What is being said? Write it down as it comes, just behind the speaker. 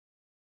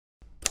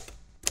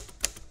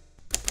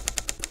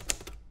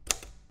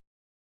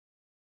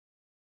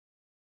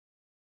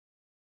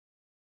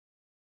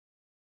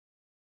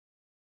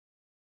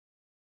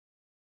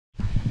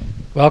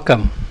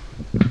Welcome.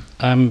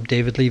 I'm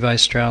David Levi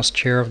Strauss,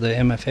 Chair of the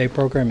MFA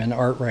program in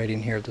art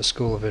writing here at the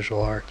School of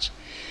Visual Arts.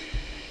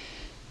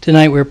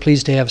 Tonight we're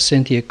pleased to have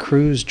Cynthia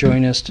Cruz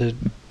join us to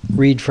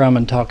read from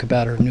and talk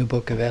about her new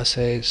book of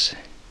essays,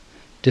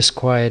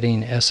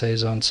 Disquieting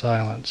Essays on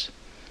Silence.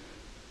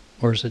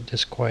 Or is it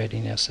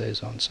Disquieting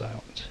Essays on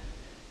Silence?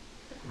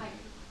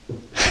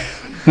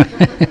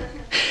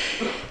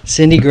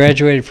 Cindy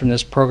graduated from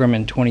this program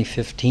in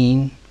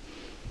 2015.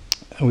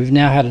 We've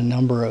now had a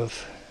number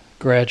of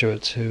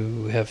graduates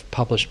who have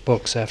published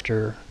books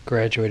after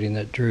graduating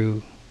that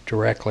drew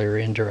directly or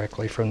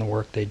indirectly from the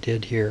work they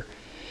did here.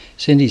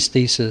 Cindy's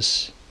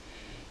thesis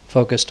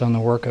focused on the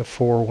work of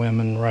four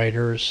women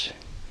writers,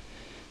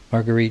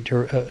 Marguerite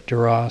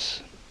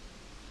Duras,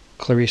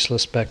 Clarice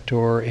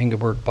Lispector,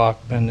 Ingeborg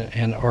Bachmann,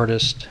 and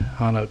artist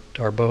Hannah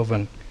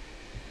Darboven.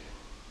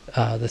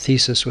 The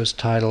thesis was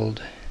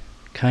titled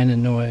Keine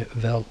neue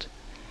Welt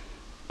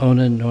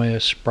ohne neue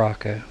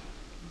Sprache,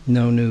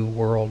 No New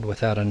World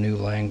Without a New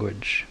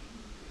Language.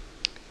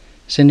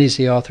 Cindy's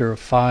the author of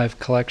 5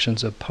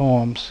 collections of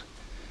poems.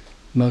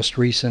 Most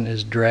recent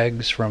is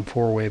Dregs from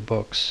Four-Way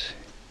Books.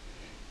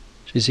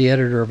 She's the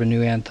editor of a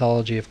new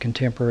anthology of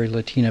contemporary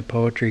Latina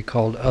poetry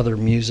called Other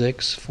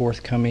Musics,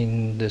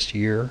 forthcoming this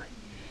year,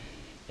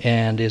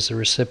 and is the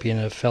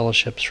recipient of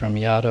fellowships from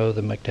Yaddo,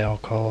 the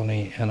MacDowell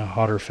Colony, and a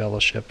Hodder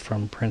Fellowship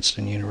from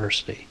Princeton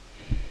University.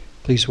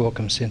 Please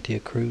welcome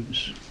Cynthia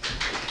Cruz.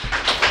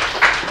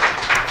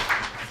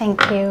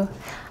 Thank you.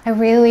 I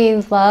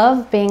really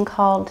love being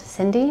called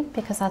Cindy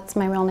because that's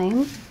my real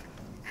name.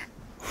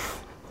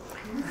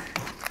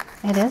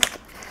 It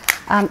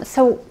is.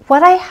 So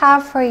what I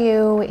have for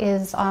you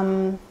is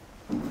there's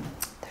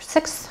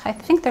 6. I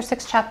think there's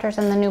 6 chapters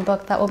in the new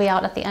book that will be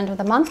out at the end of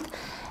the month,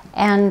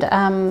 and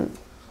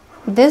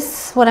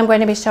what I'm going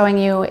to be showing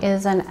you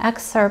is an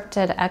excerpt,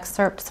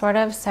 sort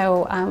of.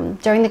 So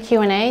during the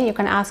Q&A, you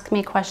can ask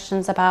me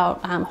questions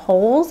about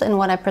holes in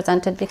what I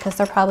presented, because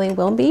there probably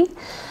will be.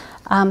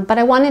 But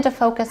I wanted to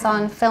focus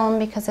on film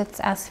because it's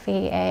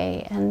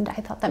SVA, and I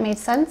thought that made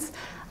sense.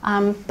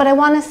 But I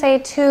want to say,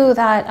 too,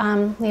 that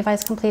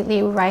Levi's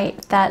completely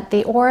right, that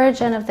the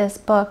origin of this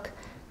book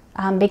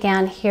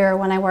began here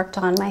when I worked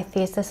on my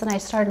thesis, and I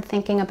started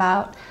thinking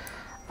about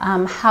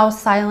how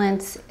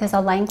silence is a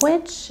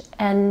language,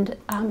 and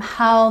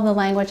how the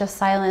language of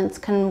silence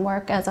can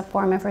work as a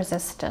form of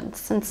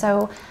resistance. And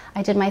so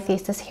I did my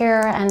thesis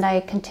here, and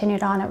I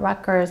continued on at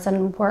Rutgers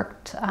and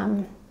worked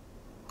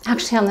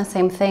actually on the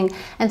same thing.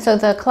 And so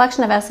the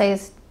collection of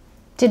essays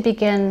did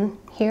begin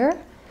here.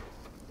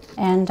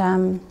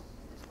 And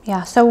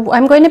yeah, so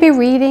I'm going to be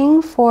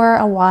reading for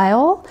a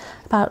while,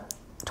 about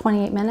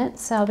 28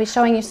 minutes. So I'll be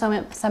showing you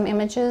some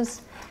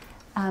images,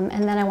 and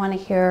then I want to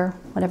hear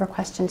whatever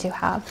questions you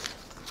have.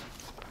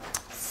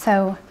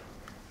 So,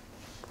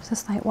 does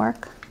this light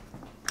work?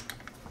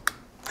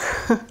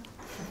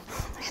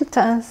 It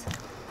does.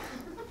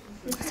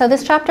 So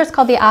this chapter is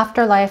called The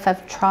Afterlife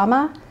of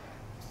Trauma.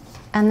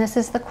 And this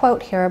is the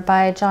quote here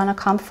by John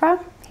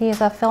Akomfra. He's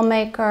a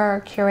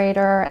filmmaker,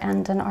 curator,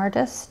 and an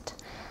artist.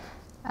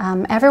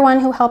 Everyone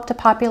who helped to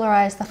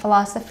popularize the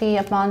philosophy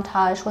of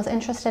montage was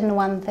interested in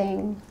one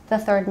thing, the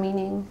third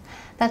meaning,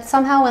 that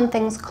somehow when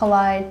things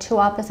collide, two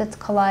opposites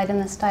collide in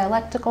this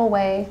dialectical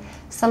way,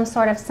 some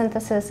sort of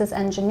synthesis is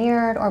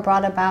engineered or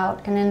brought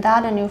about, and in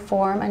that a new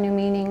form, a new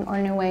meaning, or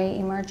new way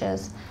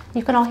emerges.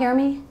 You can all hear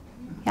me?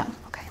 Yeah,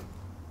 okay.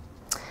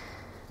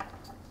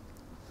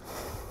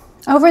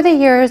 Over the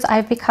years,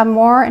 I've become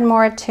more and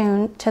more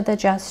attuned to the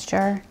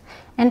gesture.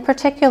 In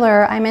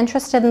particular, I'm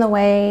interested in the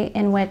way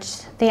in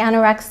which the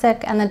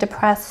anorexic and the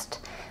depressed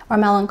or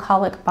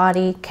melancholic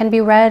body can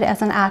be read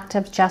as an act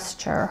of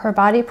gesture. Her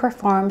body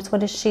performs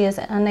what she is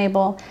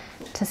unable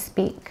to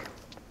speak.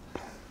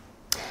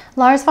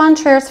 Lars von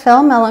Trier's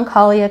film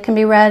Melancholia can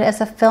be read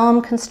as a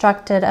film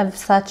constructed of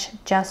such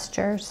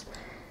gestures.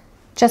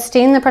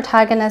 Justine, the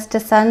protagonist,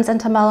 descends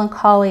into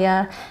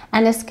melancholia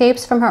and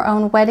escapes from her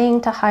own wedding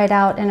to hide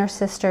out in her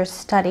sister's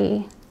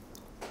study.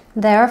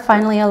 There,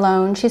 finally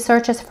alone, she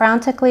searches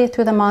frantically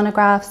through the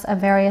monographs of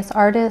various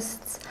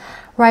artists,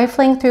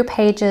 rifling through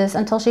pages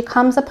until she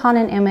comes upon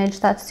an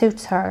image that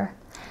suits her.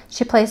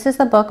 She places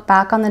the book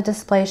back on the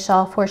display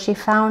shelf where she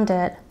found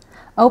it,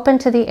 open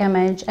to the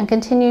image, and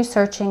continues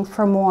searching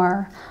for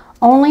more.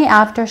 Only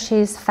after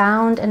she's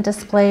found and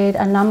displayed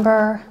a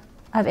number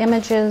of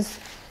images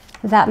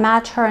that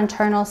match her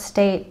internal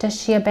state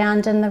does she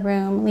abandon the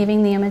room,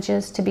 leaving the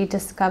images to be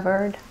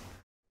discovered.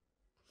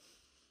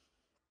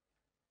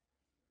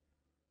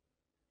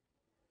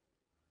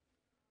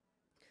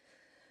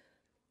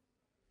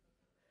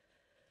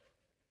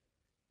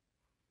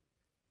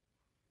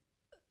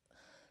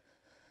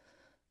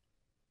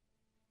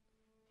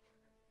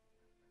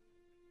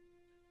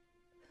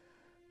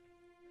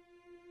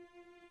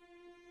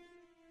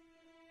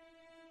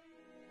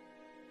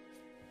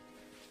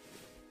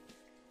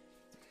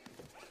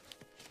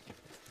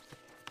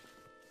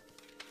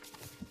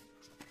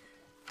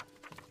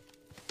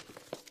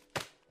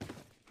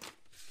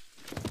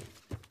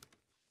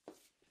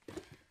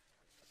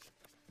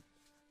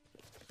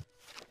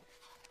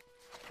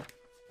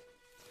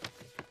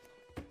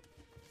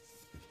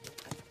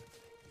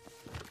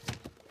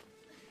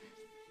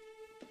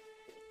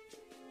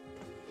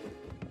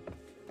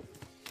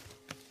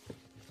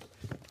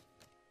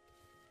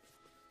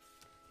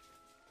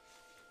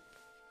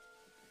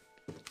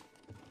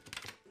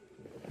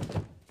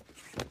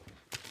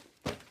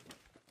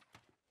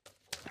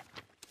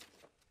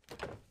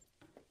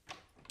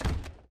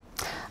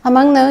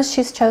 Among those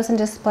she's chosen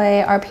to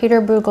display are Peter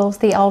Bruegel's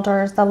The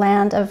Elders, The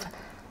Land of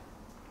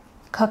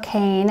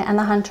Cocaine, and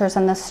The Hunters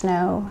in the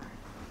Snow.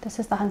 This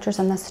is The Hunters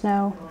in the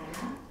Snow.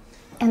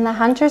 In The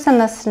Hunters in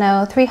the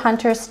Snow, 3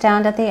 hunters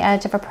stand at the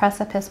edge of a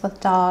precipice with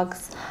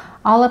dogs.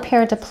 All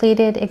appear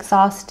depleted,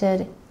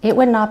 exhausted. It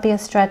would not be a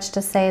stretch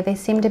to say they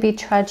seem to be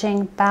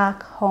trudging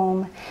back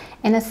home.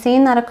 In a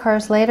scene that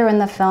occurs later in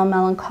the film,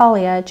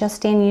 Melancholia,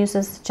 Justine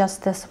uses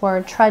just this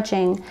word,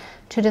 trudging,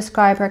 to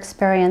describe her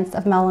experience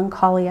of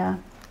melancholia.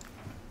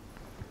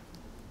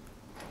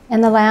 In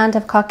The Land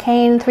of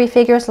Cocaine, 3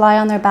 figures lie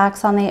on their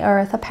backs on the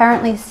earth,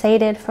 apparently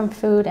sated from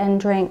food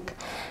and drink.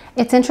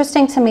 It's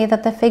interesting to me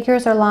that the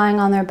figures are lying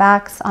on their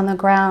backs on the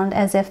ground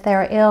as if they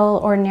are ill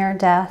or near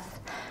death.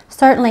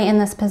 Certainly in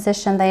this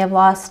position they have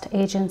lost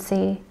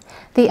agency.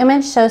 The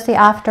image shows the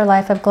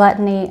afterlife of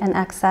gluttony and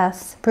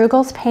excess.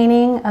 Bruegel's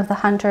painting of the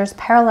hunters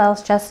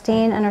parallels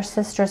Justine and her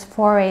sister's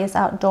forays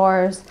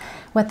outdoors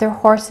with their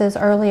horses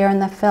earlier in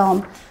the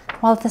film,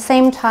 while at the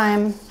same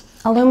time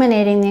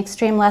illuminating the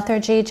extreme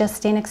lethargy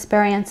Justine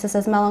experiences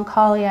as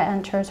melancholia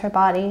enters her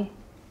body.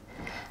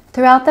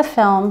 Throughout the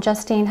film,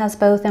 Justine has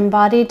both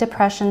embodied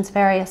depression's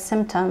various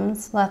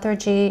symptoms,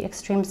 lethargy,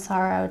 extreme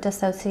sorrow,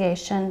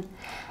 dissociation,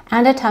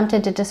 and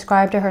attempted to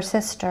describe to her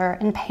sister,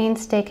 in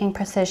painstaking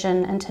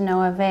precision and to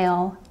no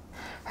avail,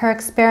 her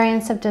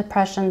experience of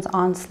depression's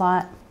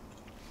onslaught.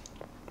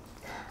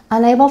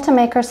 Unable to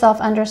make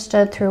herself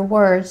understood through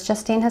words,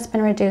 Justine has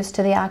been reduced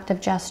to the act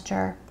of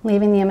gesture,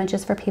 leaving the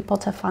images for people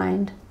to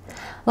find.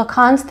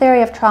 Lacan's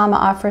theory of trauma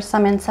offers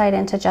some insight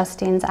into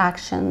Justine's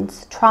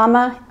actions.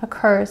 Trauma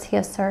occurs, he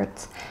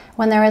asserts,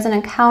 when there is an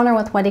encounter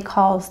with what he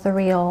calls the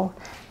real,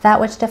 that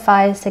which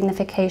defies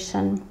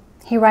signification.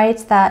 He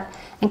writes that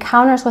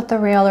encounters with the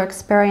real are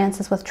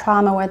experiences with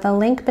trauma where the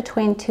link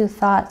between 2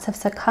 thoughts have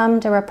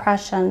succumbed to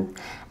repression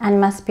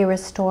and must be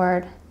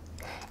restored.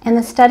 In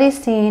the study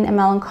scene in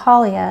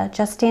Melancholia,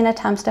 Justine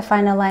attempts to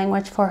find a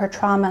language for her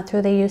trauma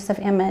through the use of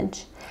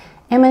image.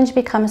 Image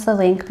becomes the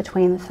link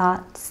between the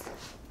thoughts.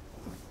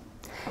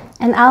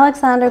 In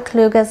Alexander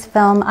Kluge's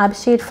film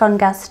Abschied von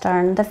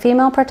Gestern, the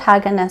female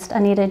protagonist,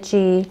 Anita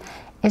G.,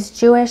 is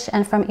Jewish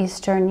and from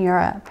Eastern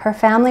Europe. Her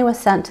family was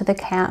sent to the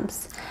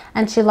camps,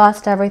 and she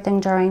lost everything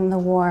during the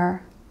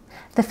war.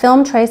 The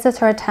film traces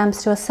her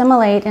attempts to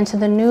assimilate into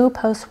the new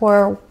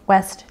post-war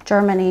West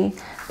Germany,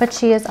 but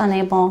she is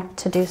unable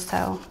to do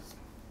so.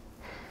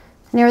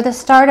 Near the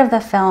start of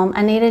the film,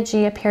 Anita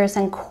G. appears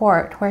in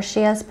court, where she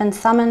has been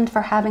summoned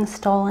for having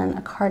stolen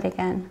a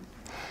cardigan.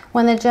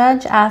 When the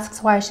judge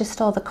asks why she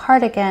stole the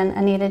cardigan,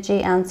 Anita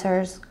G.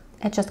 answers,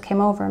 "It just came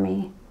over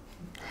me."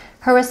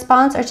 Her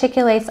response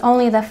articulates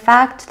only the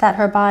fact that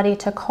her body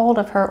took hold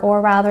of her, or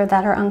rather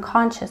that her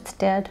unconscious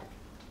did.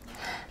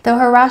 Though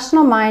her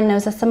rational mind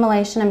knows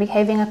assimilation and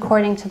behaving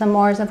according to the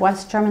mores of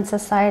West German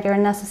society are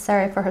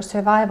necessary for her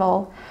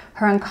survival,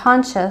 her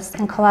unconscious,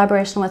 in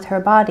collaboration with her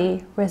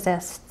body,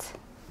 resists.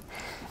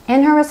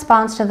 In her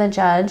response to the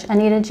judge,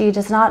 Anita G.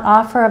 does not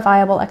offer a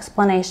viable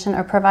explanation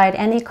or provide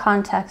any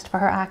context for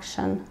her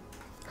action.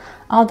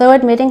 Although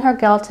admitting her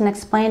guilt and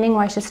explaining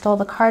why she stole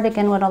the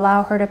cardigan would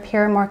allow her to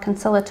appear more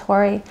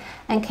conciliatory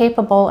and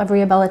capable of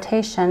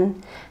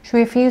rehabilitation, she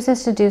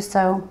refuses to do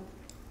so.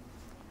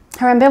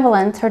 Her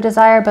ambivalence, her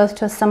desire both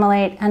to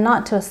assimilate and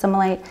not to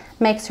assimilate,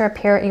 makes her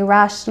appear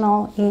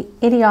irrational,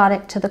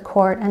 idiotic to the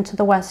court and to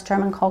the West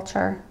German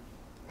culture.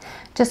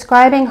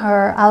 Describing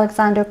her,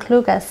 Alexander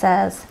Kluge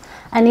says,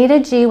 Anita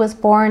G. was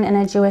born in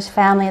a Jewish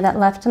family that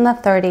left in the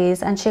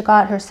 30s, and she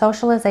got her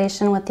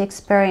socialization with the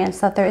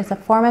experience that there is a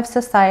form of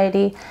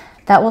society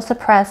that will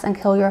suppress and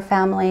kill your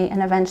family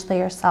and eventually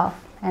yourself,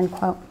 end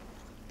quote.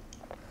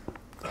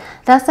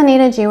 Thus,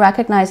 Anita G.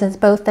 recognizes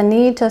both the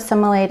need to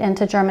assimilate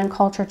into German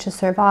culture to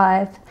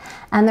survive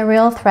and the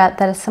real threat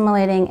that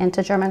assimilating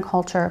into German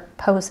culture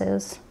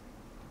poses.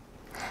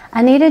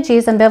 Anita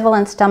G.'s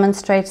ambivalence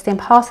demonstrates the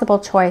impossible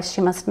choice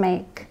she must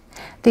make.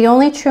 The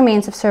only true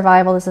means of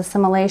survival is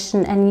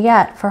assimilation, and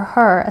yet, for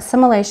her,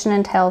 assimilation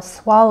entails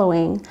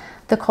swallowing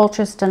the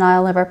culture's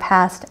denial of her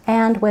past,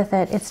 and with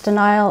it, its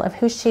denial of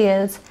who she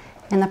is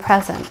in the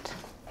present.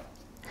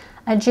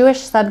 A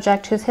Jewish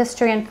subject whose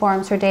history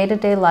informs her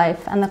day-to-day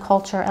life and the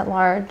culture at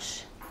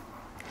large.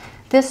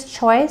 This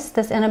choice,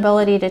 this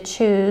inability to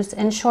choose,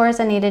 ensures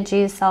Anita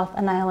G.'s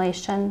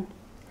self-annihilation.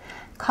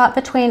 Caught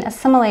between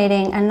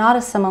assimilating and not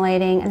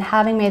assimilating, and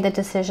having made the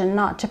decision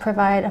not to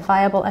provide a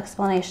viable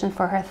explanation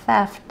for her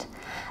theft,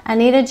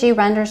 Anita G.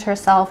 renders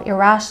herself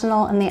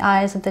irrational in the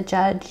eyes of the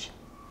judge.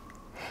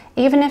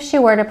 Even if she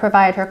were to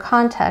provide her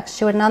context,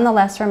 she would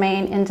nonetheless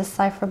remain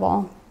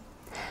indecipherable.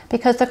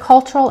 Because the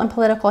cultural and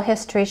political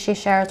history she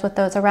shares with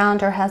those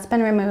around her has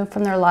been removed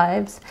from their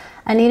lives,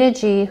 Anita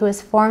G., who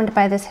is formed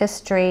by this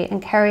history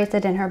and carries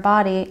it in her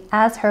body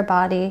as her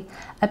body,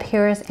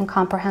 appears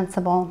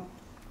incomprehensible.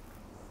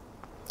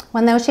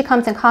 When those she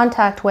comes in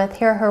contact with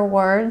hear her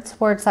words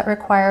that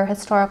require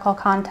historical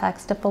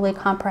context to fully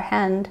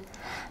comprehend,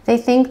 they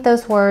think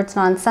those words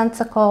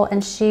nonsensical,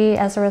 and she,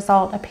 as a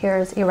result,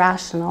 appears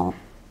irrational.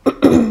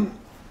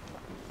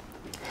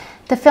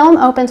 The film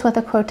opens with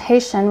a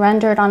quotation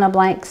rendered on a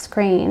blank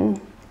screen.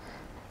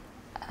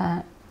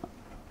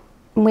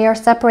 We are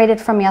separated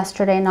from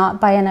yesterday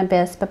not by an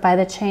abyss, but by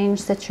the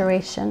changed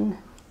situation.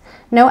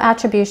 No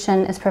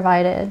attribution is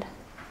provided.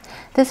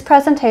 This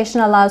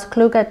presentation allows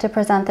Kluge to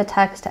present the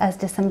text as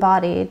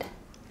disembodied.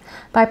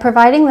 By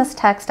providing this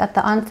text at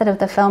the onset of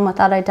the film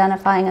without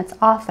identifying its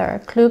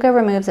author, Kluge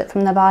removes it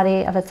from the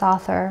body of its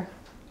author.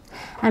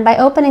 And by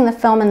opening the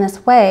film in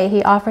this way,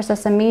 he offers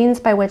us a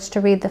means by which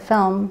to read the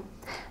film.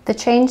 The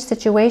changed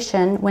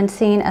situation, when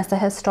seen as the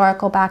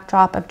historical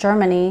backdrop of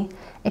Germany,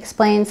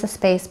 explains the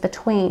space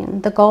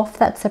between, the gulf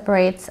that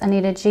separates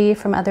Anita G.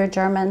 from other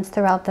Germans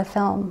throughout the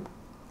film.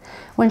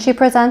 When she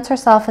presents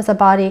herself as a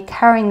body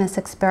carrying this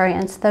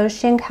experience, those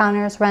she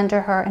encounters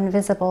render her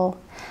invisible.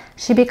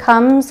 She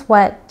becomes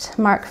what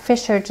Mark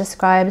Fisher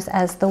describes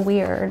as the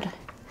weird.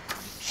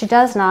 She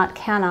does not,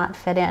 cannot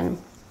fit in.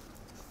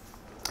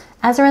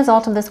 As a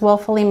result of this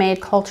willfully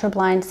made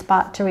culture-blind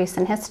spot to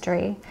recent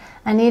history,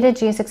 Anita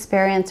G's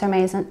experience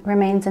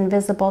remains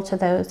invisible to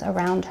those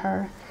around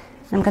her.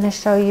 I'm going to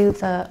show you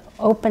the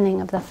opening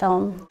of the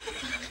film.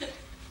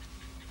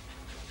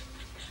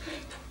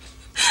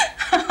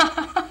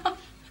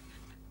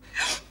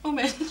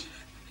 Moment.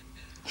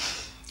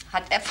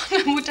 Hat von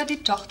der Mutter die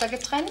Tochter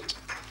getrennt?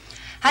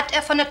 Hat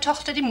von der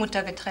Tochter die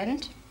Mutter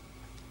getrennt?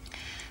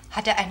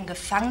 Hat einen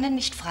Gefangenen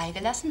nicht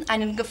freigelassen,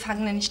 einen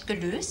Gefangenen nicht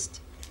gelöst?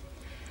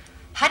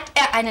 Hat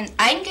einen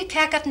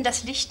Eingekerkerten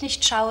das Licht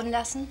nicht schauen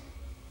lassen?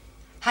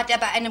 Hat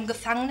bei einem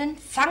Gefangenen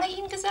fange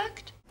ihn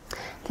gesagt?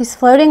 These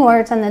floating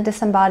words and the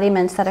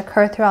disembodiments that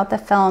occur throughout the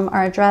film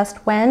are addressed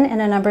when, in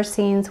a number of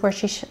scenes where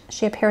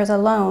she appears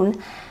alone,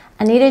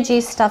 Anita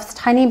G. stuffs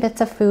tiny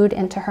bits of food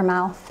into her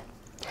mouth.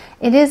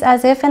 It is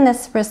as if in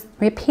this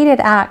repeated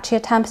act she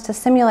attempts to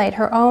simulate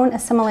her own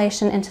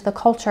assimilation into the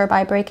culture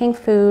by breaking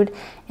food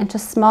into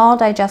small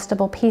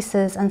digestible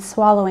pieces and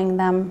swallowing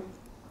them.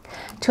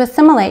 To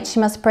assimilate, she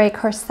must break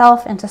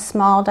herself into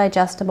small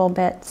digestible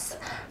bits.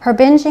 Her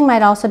binging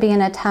might also be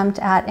an attempt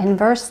at,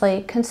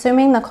 inversely,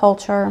 consuming the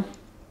culture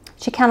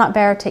she cannot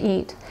bear to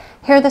eat.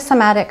 Here the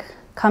somatic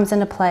comes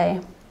into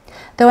play.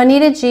 Though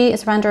Anita G.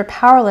 is rendered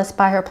powerless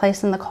by her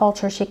place in the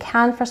culture, she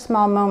can, for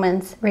small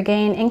moments,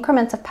 regain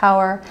increments of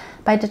power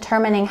by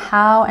determining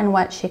how and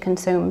what she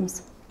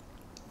consumes.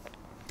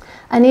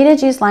 Anita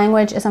G's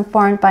language is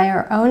informed by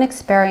her own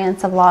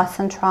experience of loss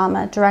and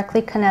trauma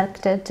directly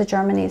connected to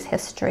Germany's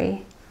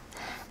history.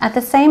 At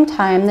the same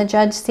time, the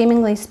judge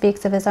seemingly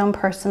speaks of his own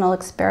personal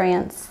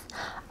experience,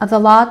 of the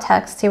law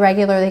texts he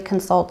regularly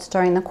consults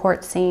during the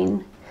court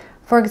scene.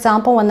 For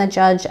example, when the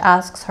judge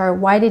asks her,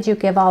 "Why did you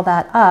give all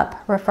that up?"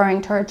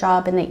 referring to her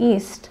job in the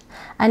East,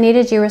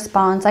 Anita G.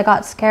 responds, "I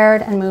got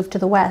scared and moved to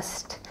the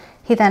West."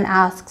 He then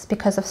asks,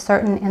 "Because of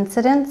certain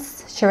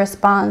incidents?" She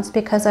responds,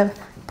 "Because of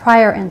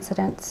prior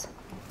incidents."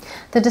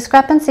 The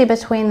discrepancy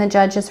between the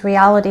judge's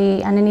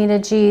reality and Anita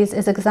G's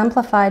is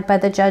exemplified by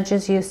the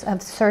judge's use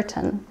of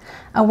certain,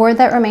 a word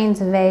that remains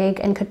vague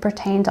and could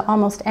pertain to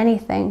almost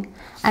anything,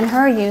 and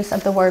her use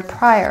of the word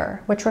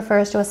prior, which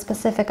refers to a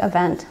specific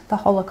event, the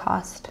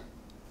Holocaust.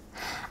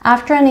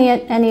 After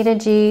Anita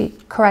G.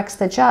 corrects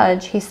the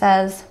judge, he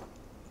says,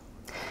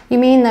 "You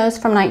mean those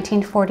from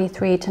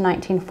 1943 to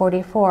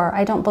 1944?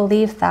 I don't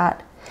believe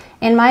that.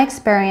 In my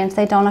experience,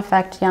 they don't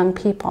affect young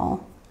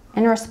people."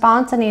 In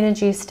response, Anita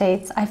G.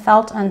 states, "I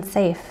felt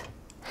unsafe."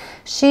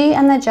 She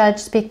and the judge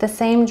speak the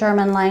same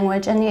German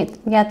language, and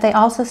yet they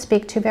also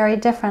speak two very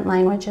different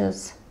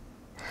languages.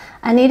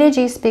 Anita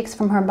G. speaks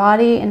from her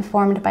body,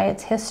 informed by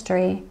its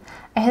history,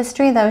 a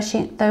history those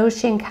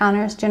she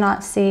encounters do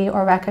not see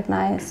or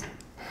recognize.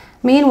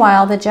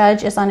 Meanwhile, the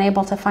judge is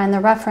unable to find the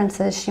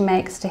references she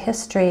makes to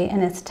history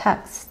in its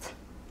texts.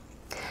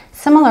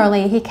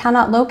 Similarly, he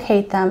cannot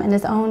locate them in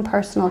his own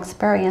personal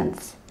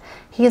experience.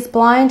 He is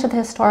blind to the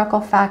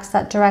historical facts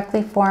that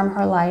directly form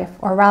her life,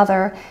 or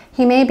rather,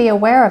 he may be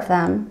aware of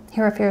them.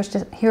 He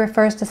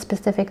refers to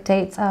specific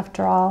dates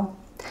after all.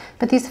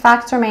 But these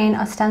facts remain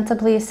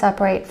ostensibly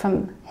separate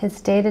from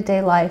his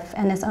day-to-day life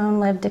and his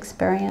own lived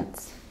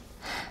experience.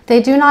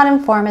 They do not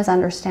inform his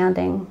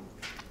understanding.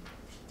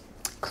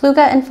 Kluge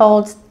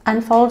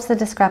unfolds the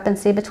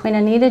discrepancy between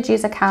Anita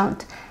G's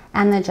account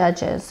and the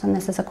judge's, and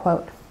this is a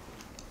quote.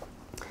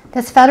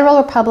 "This federal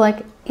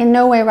republic in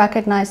no way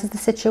recognizes the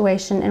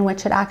situation in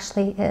which it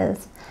actually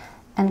is,"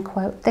 end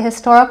quote. The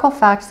historical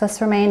facts thus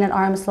remain at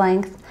arm's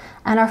length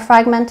and are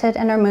fragmented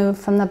and removed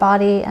from the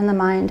body and the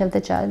mind of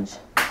the judge.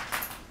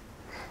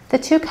 The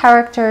two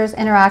characters'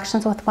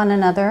 interactions with one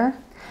another,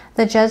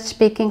 the judge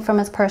speaking from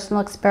his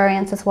personal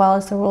experience as well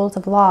as the rules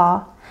of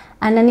law,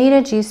 and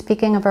Anita G.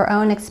 speaking of her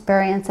own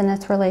experience and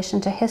its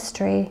relation to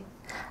history,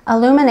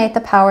 illuminate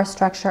the power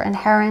structure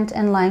inherent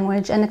in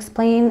language and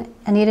explain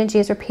Anita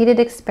G's repeated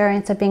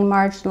experience of being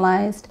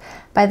marginalized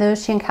by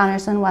those she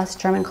encounters in West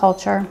German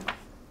culture.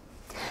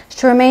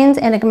 She remains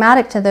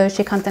enigmatic to those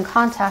she comes in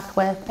contact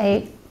with,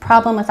 a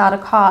problem without a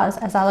cause,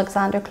 as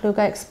Alexander Kluge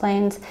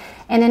explains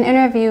in an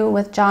interview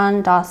with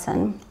John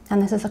Dawson,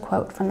 and this is a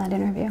quote from that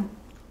interview.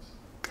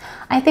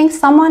 "I think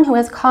someone who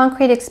has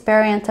concrete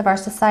experience of our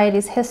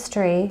society's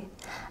history,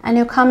 and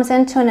who comes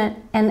into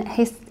an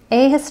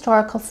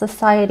ahistorical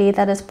society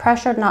that is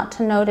pressured not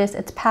to notice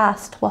its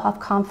past will have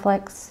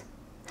conflicts.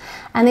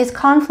 And these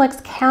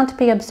conflicts can't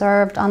be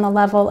observed on the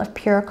level of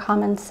pure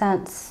common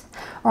sense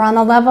or on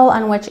the level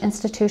on which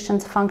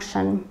institutions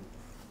function.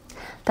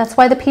 That's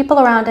why the people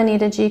around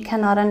Anita G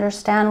cannot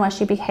understand why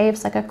she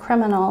behaves like a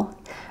criminal,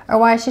 or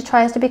why she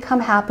tries to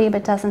become happy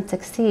but doesn't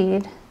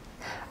succeed,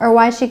 or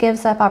why she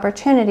gives up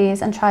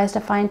opportunities and tries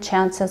to find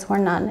chances where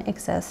none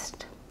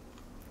exist.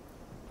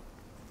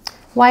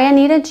 Why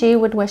Anita G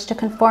would wish to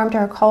conform to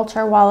her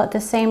culture while at the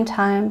same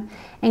time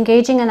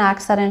engaging in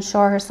acts that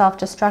ensure her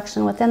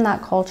self-destruction within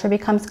that culture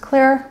becomes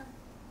clear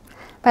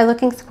by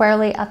looking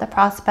squarely at the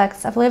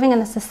prospects of living in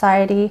a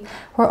society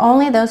where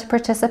only those who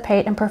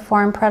participate and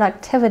perform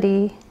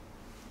productivity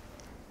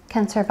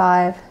can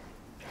survive.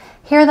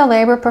 Here, the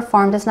labor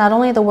performed is not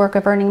only the work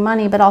of earning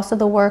money, but also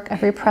the work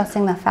of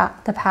repressing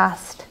the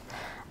past.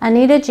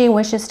 Anita G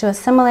wishes to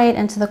assimilate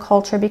into the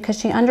culture because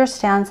she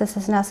understands this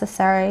is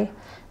necessary.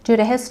 Due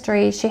to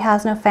history, she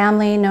has no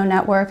family, no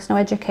networks, no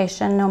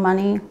education, no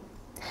money.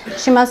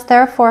 She must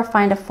therefore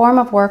find a form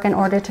of work in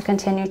order to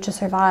continue to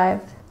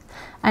survive.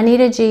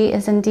 Anita G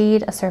is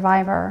indeed a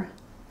survivor.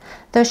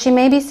 Though she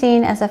may be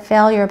seen as a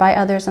failure by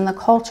others in the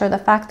culture, the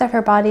fact that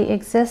her body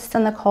exists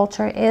in the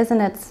culture is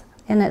in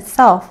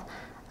itself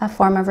a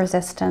form of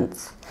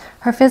resistance.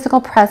 Her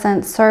physical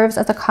presence serves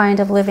as a kind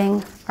of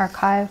living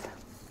archive.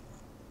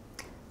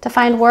 To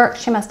find work,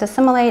 she must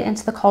assimilate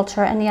into the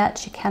culture, and yet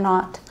she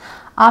cannot.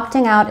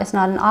 Opting out is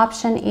not an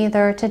option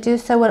either. To do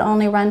so would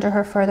only render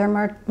her further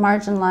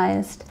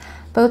marginalized,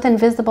 both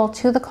invisible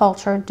to the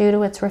culture due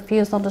to its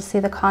refusal to see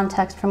the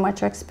context from which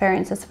her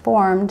experience is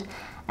formed,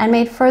 and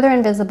made further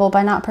invisible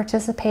by not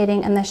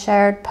participating in the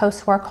shared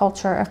post-war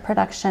culture of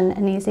production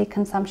and easy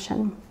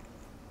consumption.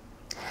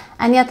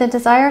 And yet the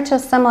desire to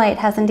assimilate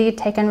has indeed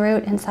taken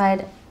root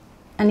inside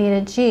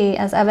Anita G,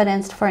 as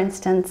evidenced, for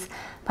instance,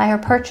 by her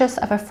purchase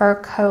of a fur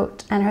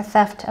coat and her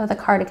theft of the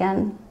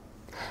cardigan.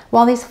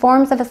 While these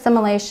forms of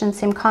assimilation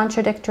seem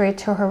contradictory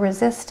to her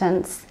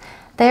resistance,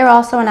 they are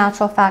also a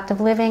natural fact of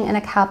living in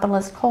a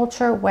capitalist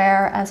culture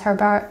where, as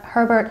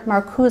Herbert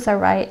Marcuse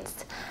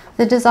writes,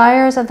 the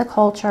desires of the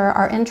culture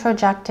are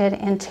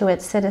introjected into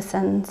its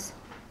citizens.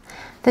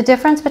 The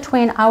difference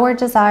between our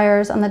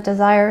desires and the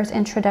desires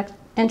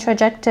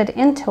introjected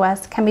into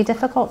us can be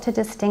difficult to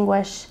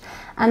distinguish,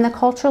 and the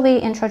culturally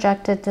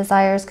introjected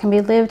desires can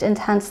be lived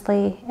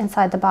intensely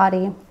inside the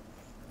body.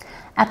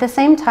 At the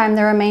same time,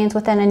 there remains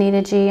within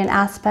Anita G an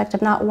aspect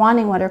of not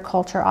wanting what her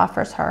culture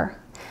offers her.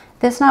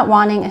 This not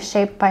wanting is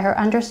shaped by her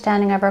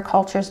understanding of her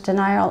culture's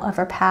denial of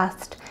her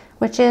past,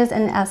 which is,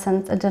 in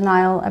essence, a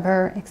denial of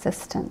her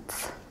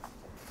existence.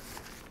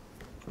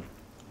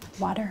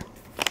 Water.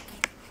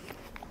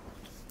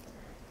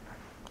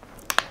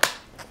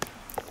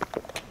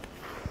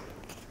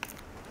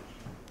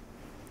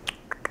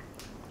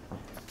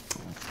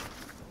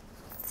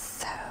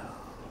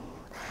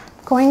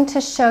 Going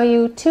to show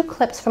you two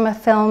clips from a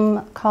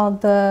film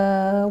called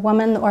The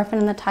Woman, the Orphan,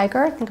 and the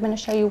Tiger. I think I'm going to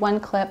show you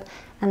one clip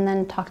and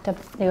then talk to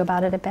you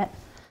about it a bit.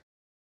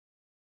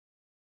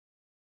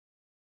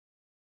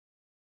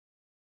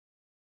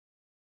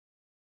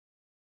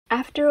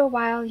 After a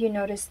while, you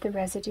notice the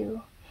residue.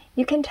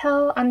 You can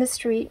tell on the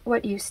street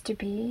what used to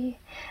be.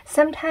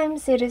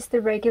 Sometimes it is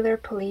the regular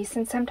police,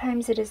 and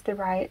sometimes it is the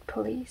riot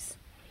police.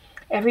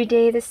 Every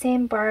day the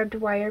same barbed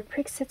wire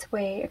pricks its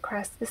way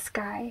across the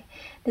sky.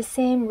 The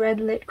same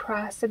red-lit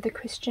cross of the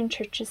Christian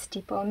church's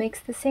steeple makes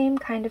the same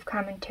kind of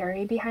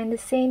commentary behind the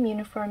same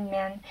uniformed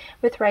men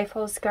with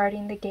rifles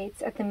guarding the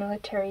gates at the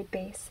military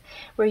base,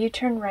 where you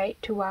turn right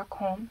to walk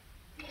home.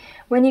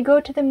 When you go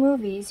to the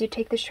movies, you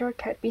take the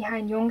shortcut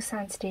behind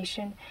Yongsan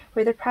Station,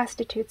 where the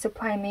prostitutes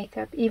apply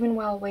makeup even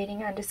while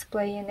waiting on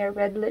display in their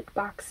red-lit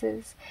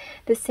boxes,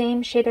 the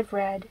same shade of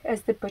red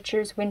as the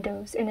butcher's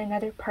windows in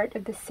another part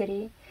of the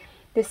city,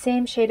 the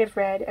same shade of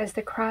red as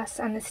the cross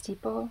on the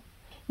steeple.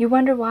 You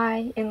wonder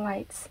why, in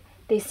lights,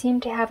 they seem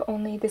to have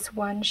only this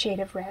one shade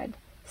of red: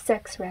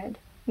 sex red,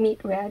 meat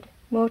red,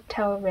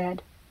 motel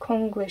red,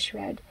 Konglish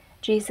red,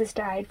 Jesus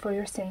died for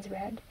your sins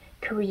red,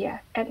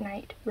 Korea at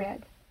night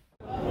red.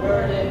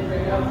 Burning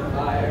ring of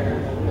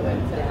fire,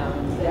 went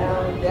down,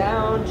 down,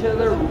 down till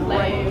the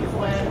flames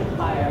went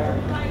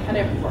higher, and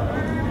it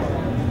burned.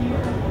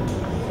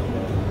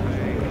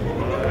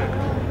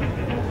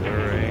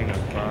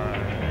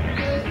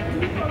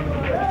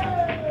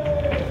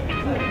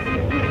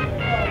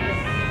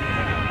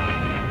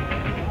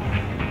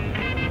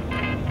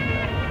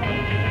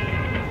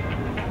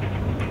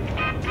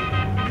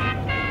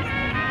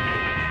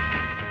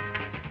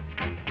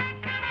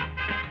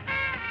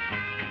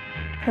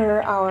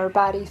 Her our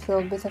body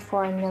filled with a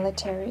foreign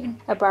military,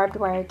 a barbed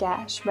wire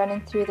gash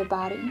running through the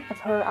body of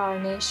her our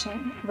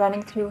nation,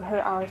 running through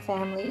her our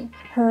family,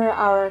 her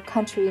our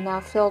country now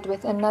filled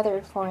with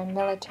another foreign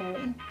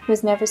military,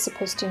 was never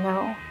supposed to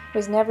know,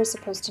 was never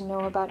supposed to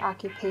know about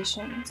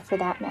occupations, for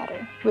that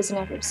matter, was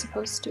never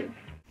supposed to.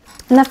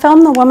 In the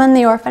film The Woman,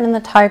 the Orphan, and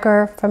the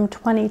Tiger from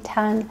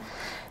 2010,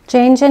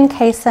 Jane Jin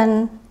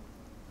Kaysen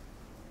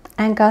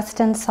and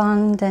Gustin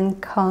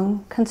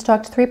Sondenkung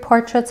construct 3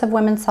 portraits of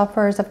women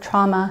sufferers of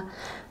trauma.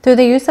 Through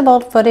the use of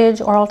old footage,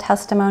 oral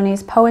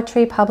testimonies,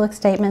 poetry, public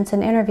statements,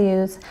 and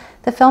interviews,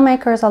 the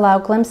filmmakers allow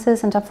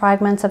glimpses into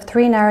fragments of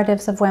 3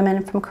 narratives of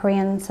women from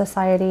Korean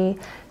society,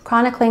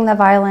 chronicling the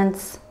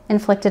violence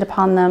inflicted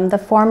upon them. The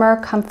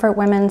former comfort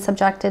women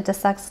subjected to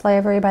sex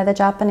slavery by the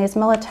Japanese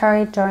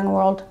military during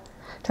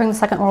the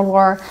Second World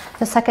War,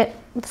 the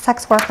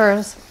sex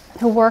workers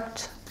who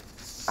worked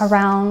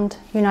around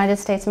United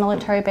States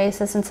military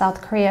bases in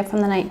South Korea from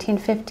the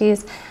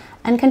 1950s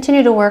and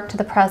continue to work to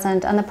the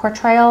present, and the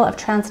portrayal of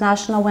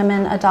transnational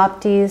women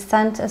adoptees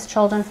sent as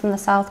children from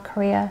South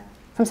Korea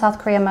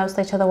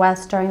mostly to the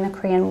West during the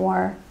Korean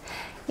War.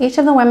 Each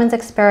of the women's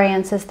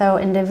experiences, though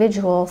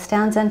individual,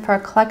 stands in for a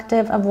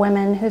collective of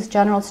women whose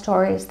general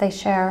stories they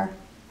share.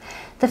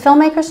 The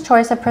filmmaker's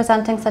choice of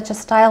presenting such a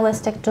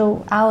stylistic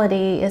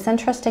duality is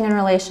interesting in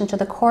relation to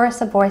the chorus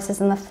of voices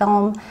in the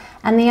film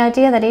and the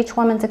idea that each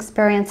woman's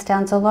experience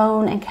stands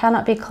alone and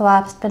cannot be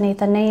collapsed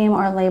beneath a name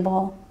or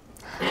label.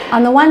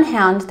 On the one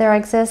hand, there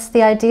exists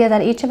the idea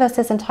that each of us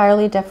is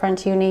entirely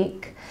different,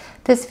 unique.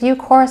 This view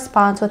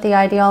corresponds with the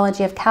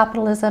ideology of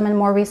capitalism and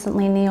more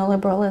recently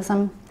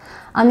neoliberalism.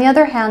 On the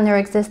other hand, there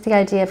exists the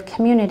idea of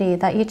community,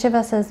 that each of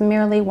us is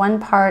merely one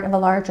part of a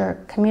larger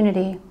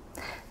community.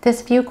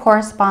 This view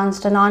corresponds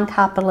to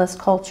non-capitalist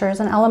cultures,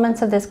 and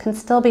elements of this can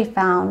still be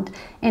found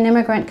in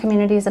immigrant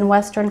communities in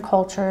Western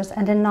cultures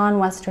and in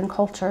non-Western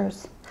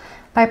cultures.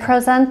 By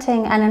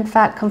presenting and in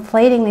fact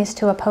conflating these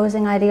 2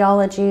 opposing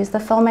ideologies, the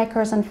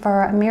filmmakers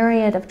infer a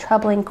myriad of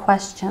troubling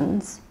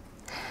questions.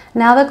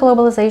 Now that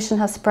globalization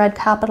has spread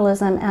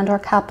capitalism and/or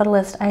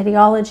capitalist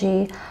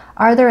ideology,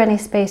 are there any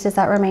spaces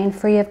that remain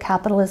free of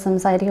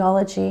capitalism's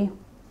ideology?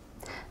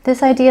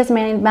 This idea is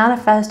made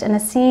manifest in a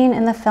scene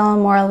in the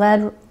film where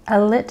a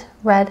lit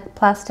red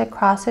plastic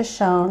cross is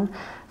shown,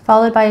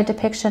 followed by a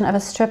depiction of a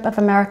strip of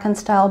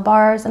American-style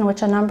bars in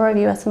which a number of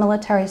U.S.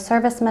 military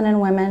servicemen and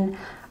women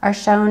are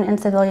shown in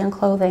civilian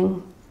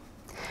clothing.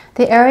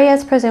 The area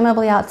is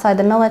presumably outside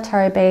the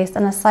military base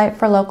and a site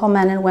for local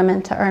men and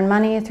women to earn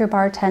money through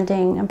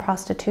bartending and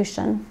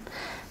prostitution.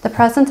 The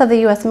presence of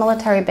the U.S.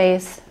 military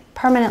base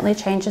permanently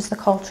changes the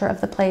culture of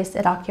the place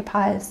it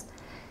occupies.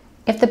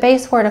 If the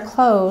base were to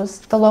close,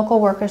 the local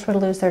workers would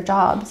lose their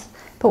jobs.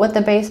 But what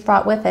the base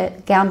brought with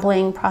it,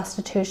 gambling,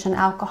 prostitution,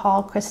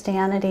 alcohol,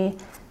 Christianity,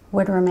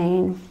 would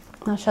remain.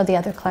 I'll show the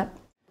other clip.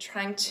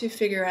 Trying to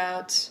figure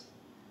out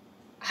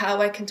how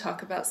I can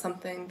talk about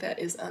something that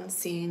is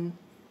unseen,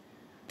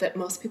 that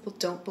most people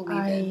don't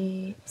believe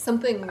in.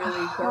 Something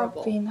really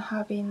horrible.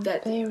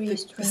 That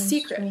the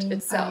secret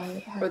itself,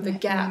 or the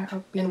gap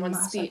in one's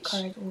speech,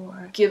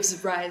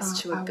 gives rise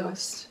to a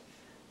ghost.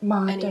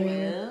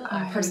 Anyway,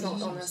 personal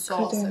illness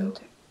also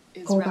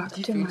is wrapped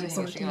up in my body.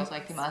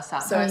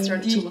 So I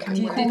started to look at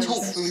where these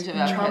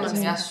traumas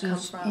come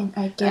from.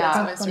 And so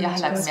I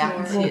started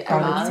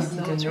to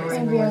explore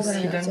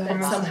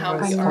and somehow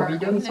we are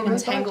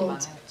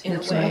entangled in a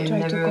way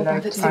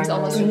that seems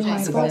almost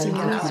impossible to get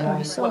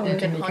out. What we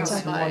can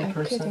quantify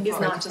is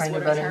not just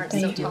what our parents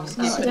don't talk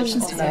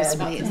about,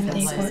 but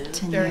it's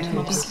very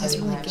complicated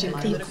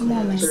geopolitical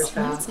moments.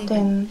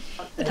 Then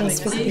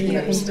this would be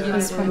in the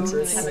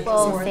responses.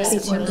 People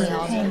facing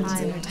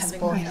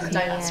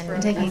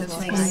diaspora.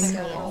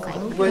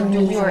 When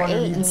you were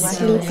 8 and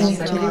sleeping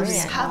to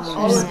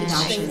all of these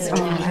things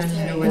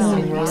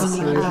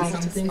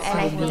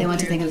they want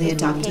to think of the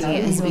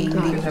adoptee as being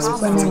when I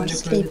was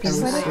sleeping.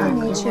 My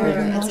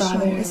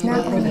father is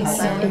not only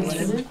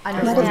separate, but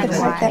if the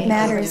part that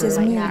matters is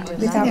me,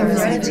 without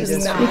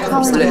resistance. We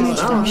call an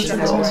image from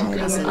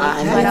childhood,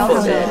 but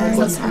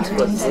also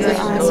sometimes there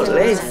are other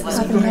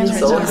memories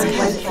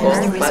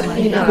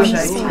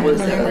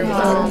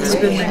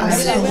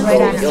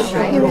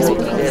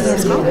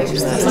so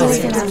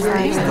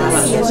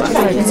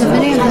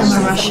many of them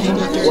are rushing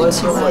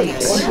to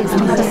light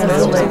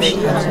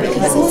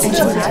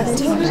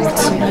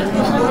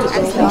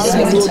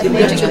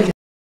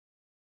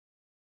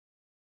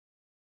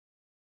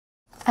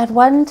At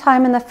one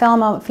time in the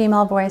film, a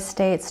female voice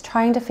states,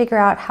 trying to figure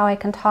out how I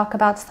can talk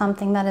about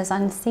something that is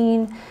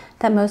unseen,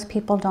 that most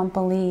people don't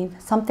believe,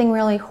 something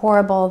really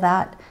horrible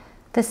that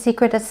the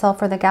secret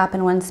itself or the gap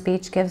in one's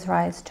speech gives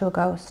rise to a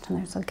ghost, and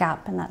there's a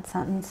gap in that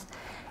sentence.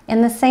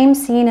 In the same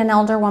scene, an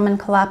elder woman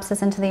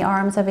collapses into the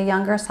arms of a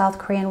younger South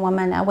Korean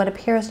woman at what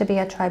appears to be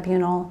a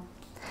tribunal.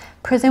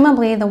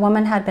 Presumably, the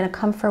woman had been a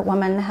comfort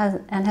woman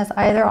and has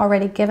either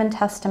already given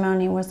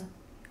testimony or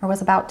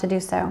was about to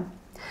do so.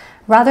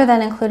 Rather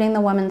than including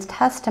the woman's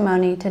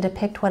testimony to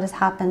depict what has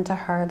happened to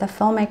her, the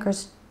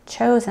filmmakers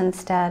chose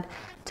instead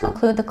to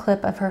include the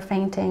clip of her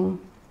fainting.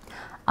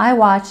 I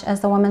watch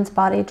as the woman's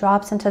body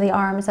drops into the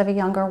arms of a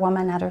younger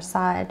woman at her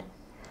side.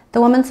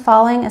 The woman's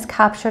falling is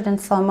captured in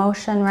slow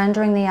motion,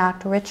 rendering the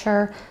act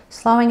richer,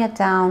 slowing it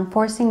down,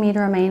 forcing me to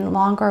remain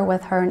longer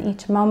with her in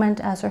each moment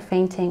as her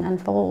fainting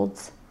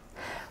unfolds.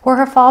 Were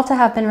her fall to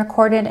have been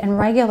recorded in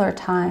regular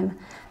time,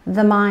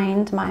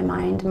 my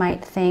mind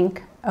might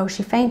think, oh,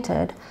 she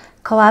fainted,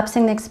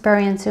 collapsing the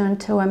experience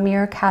into a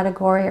mere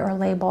category or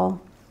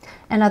label.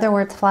 in other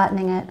words,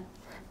 flattening it.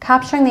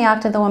 Capturing the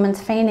act of the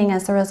woman's feigning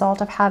as the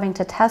result of having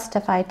to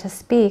testify, to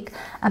speak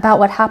about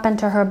what happened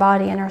to her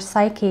body and her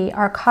psyche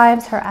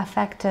archives her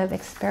affective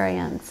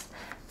experience.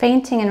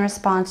 Fainting in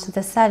response to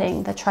the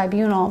setting, the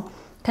tribunal,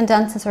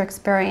 condenses her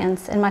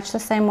experience in much the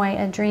same way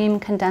a dream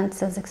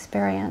condenses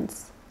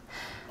experience.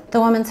 The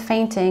woman's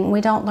fainting,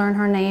 we don't learn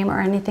her name or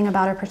anything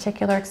about her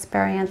particular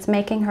experience,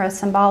 making her a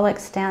symbolic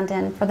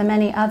stand-in for the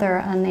many other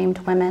unnamed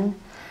women.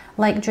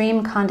 Like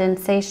dream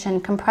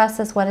condensation,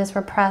 compresses what is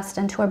repressed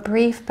into a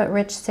brief but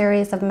rich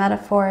series of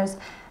metaphors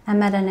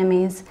and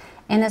metonymies.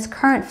 In its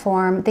current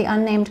form, the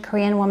unnamed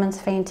Korean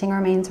woman's fainting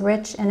remains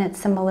rich in its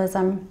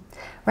symbolism,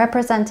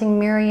 representing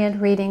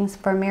myriad readings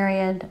for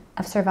myriad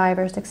of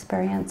survivors'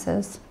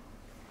 experiences.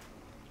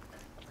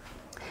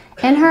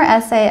 In her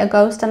essay, A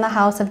Ghost in the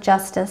House of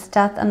Justice,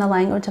 Death and the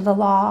Language of the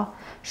Law,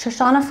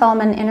 Shoshana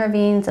Fellman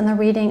intervenes in the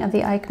reading of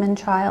the Eichmann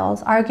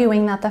trials,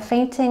 arguing that the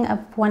fainting of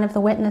one of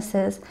the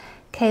witnesses,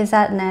 Kay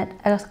Zetnet,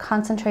 a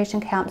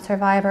concentration camp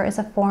survivor, is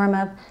a form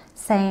of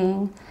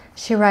saying.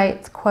 She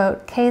writes,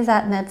 quote, Kay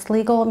Zetnet's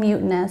legal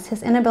muteness,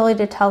 his inability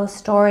to tell the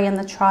story in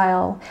the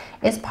trial,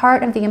 is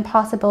part of the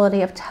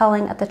impossibility of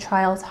telling at the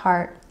trial's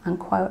heart,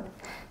 unquote.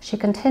 She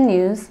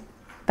continues,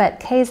 but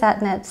Kay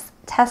Zetnet's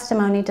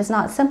testimony does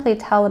not simply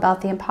tell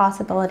about the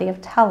impossibility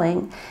of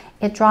telling,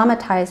 it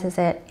dramatizes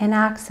it,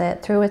 enacts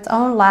it through its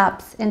own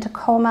lapse into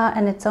coma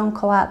and its own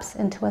collapse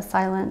into a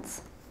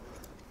silence.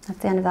 That's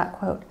the end of that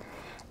quote.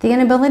 The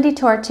inability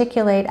to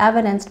articulate,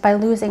 evidenced by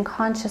losing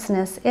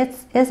consciousness,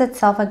 is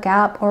itself a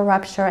gap or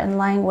rupture in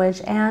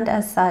language, and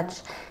as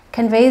such,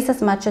 conveys as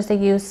much as the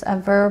use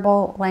of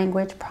verbal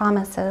language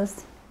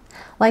promises.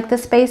 Like the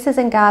spaces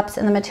and gaps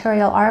in the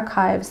material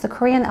archives, the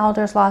Korean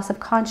elder's loss of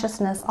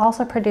consciousness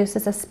also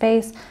produces a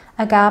space,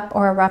 a gap,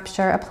 or a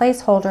rupture, a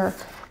placeholder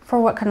for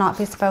what cannot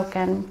be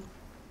spoken.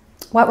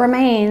 What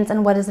remains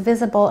and what is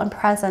visible and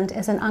present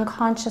is an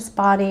unconscious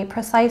body,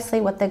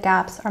 precisely what the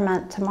gaps are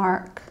meant to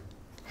mark.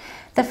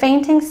 The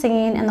fainting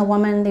scene in The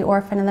Woman, the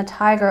Orphan, and the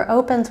Tiger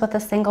opens with a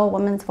single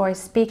woman's voice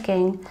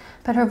speaking,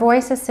 but her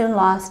voice is soon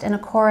lost in a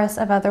chorus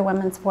of other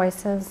women's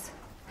voices.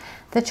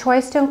 The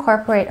choice to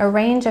incorporate a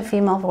range of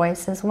female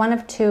voices, one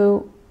or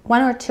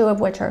two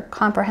of which are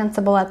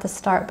comprehensible at the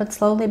start but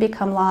slowly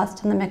become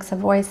lost in the mix of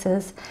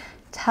voices,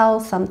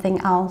 tells something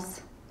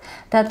else.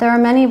 That there are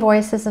many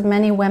voices of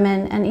many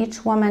women, and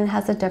each woman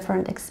has a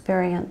different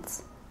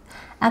experience.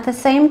 At the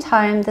same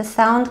time, the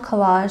sound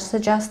collage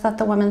suggests that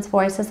the women's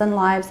voices and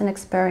lives and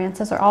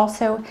experiences are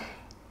also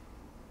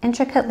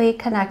intricately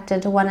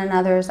connected to one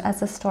another's as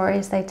the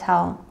stories they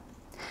tell.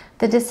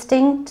 The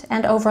distinct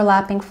and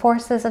overlapping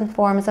forces and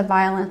forms of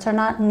violence are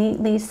not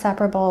neatly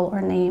separable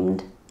or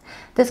named.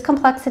 This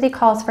complexity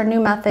calls for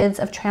new methods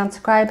of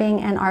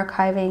transcribing and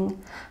archiving.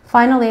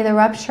 Finally, the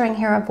rupturing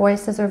here of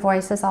voices or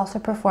voices also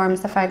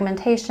performs the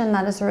fragmentation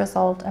that is a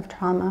result of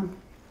trauma.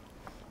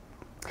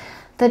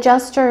 The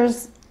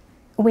gestures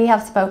we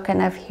have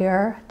spoken of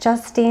here,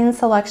 Justine's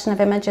selection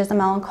of images of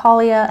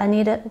melancholia,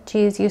 Anita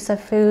G's use of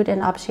food in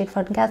Abschied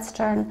von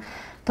Gestern,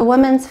 the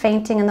woman's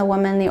fainting in The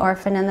Woman, the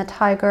Orphan, and the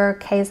Tiger,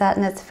 Kay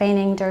Zetnet's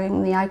feigning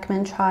during the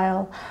Eichmann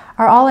trial,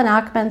 are all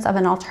enactments of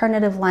an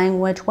alternative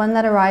language, one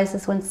that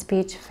arises when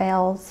speech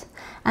fails.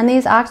 And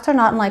these acts are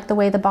not unlike the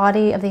way the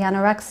body of the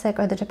anorexic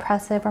or the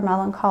depressive or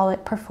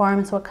melancholic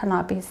performs what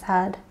cannot be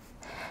said.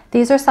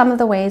 These are some of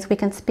the ways we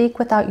can speak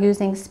without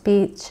using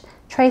speech,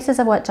 traces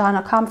of what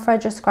John Akamfra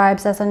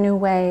describes as a new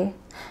way.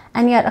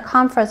 And yet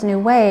Akamfra's new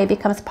way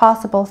becomes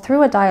possible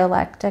through a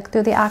dialectic,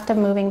 through the act of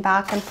moving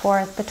back and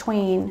forth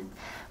between.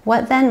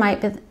 What then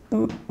might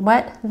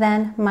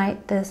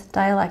this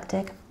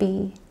dialectic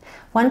be?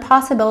 One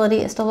possibility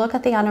is to look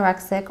at the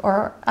anorexic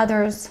or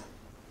others,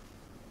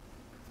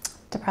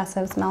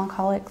 depressives,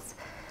 melancholics,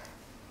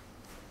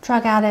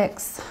 drug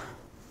addicts,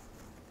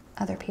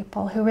 other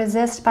people who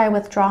resist by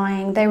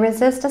withdrawing. They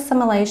resist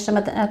assimilation,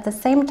 but at the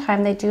same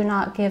time they do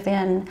not give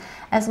in.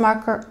 As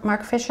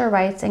Mark Fisher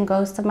writes in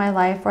Ghosts of My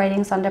Life,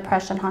 Writings on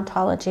Depression,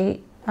 Hauntology,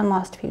 and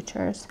Lost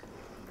Futures.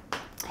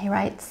 He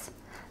writes,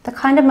 the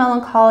kind of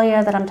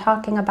melancholia that I'm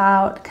talking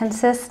about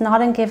consists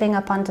not in giving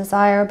up on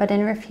desire, but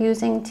in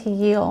refusing to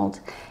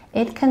yield.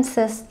 It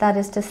consists, that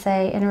is to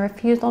say, in a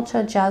refusal to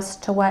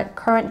adjust to what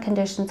current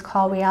conditions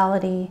call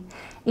reality,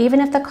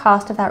 even if the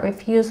cost of that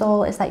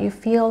refusal is that you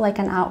feel like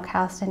an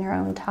outcast in your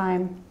own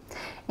time.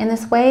 In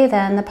this way,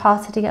 then, the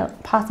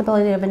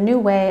possibility of a new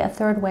way, a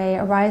third way,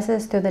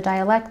 arises through the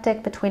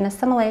dialectic between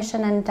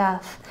assimilation and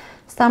death,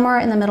 somewhere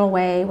in the middle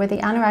way, where the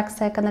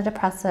anorexic and the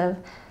depressive,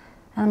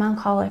 and the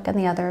melancholic and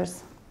the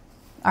others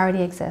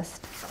already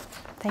exist.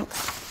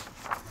 Thanks.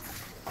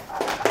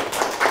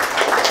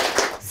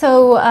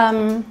 So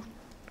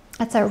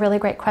that's a really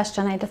great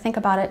question. I had to think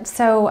about it.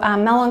 So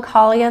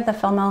Melancholia, the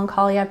film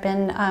Melancholia, I've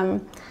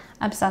been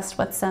obsessed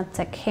with since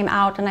it came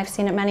out, and I've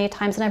seen it many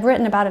times, and I've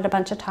written about it a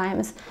bunch of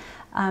times.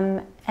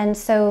 And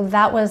so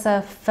that was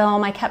a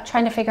film I kept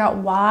trying to figure out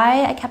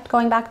why I kept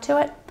going back to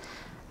it.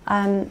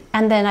 And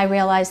then I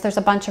realized there's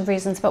a bunch of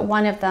reasons, but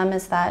one of them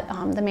is that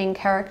the main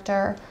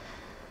character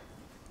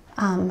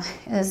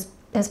is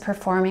is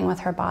performing with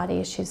her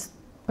body. She's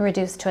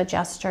reduced to a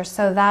gesture.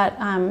 So that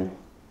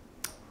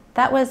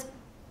that was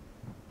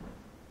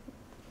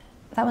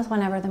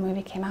whenever the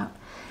movie came out.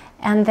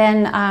 And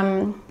then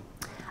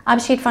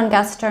Abschied von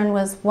Gestern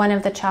was one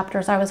of the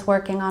chapters I was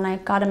working on. I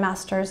got a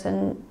master's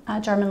in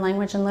German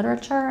language and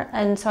literature,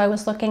 and so I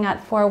was looking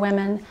at 4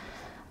 women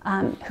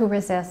who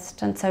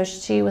resist, and so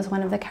she was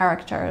one of the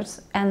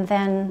characters. And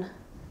then,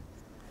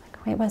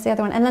 wait, what was the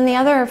other one? And then the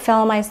other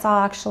film I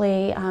saw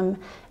actually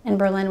in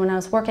Berlin when I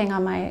was working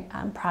on my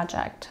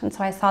project, and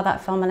so I saw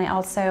that film, and I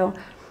also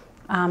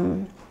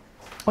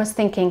was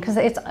thinking, because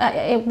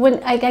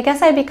I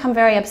guess I become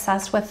very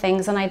obsessed with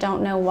things and I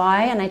don't know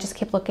why, and I just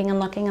keep looking and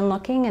looking and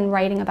looking and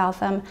writing about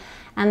them,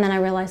 and then I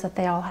realize that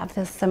they all have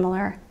this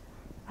similar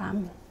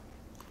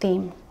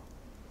theme.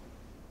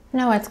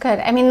 No, it's good.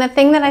 I mean, the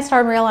thing that I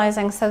started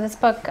realizing, so this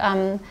book,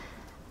 I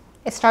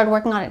started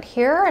working on it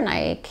here, and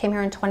I came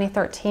here in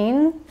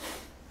 2013.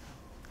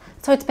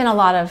 So it's been a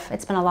lot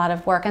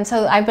of work, and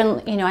so I've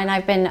been,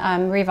 I've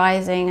been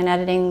revising and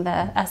editing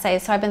the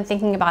essays. So I've been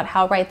thinking about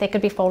how they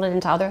could be folded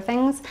into other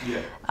things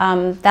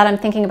that I'm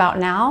thinking about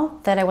now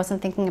that I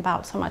wasn't thinking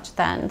about so much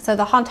then. So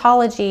the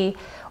hauntology,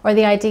 or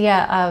the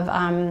idea of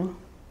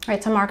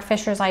so Mark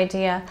Fisher's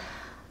idea.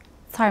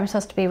 Sorry, I'm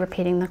supposed to be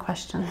repeating the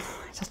question.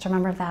 I just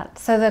remembered that.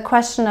 So the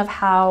question of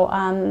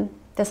how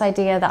this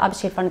idea, the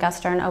Abschied von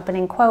Gestern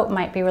opening quote,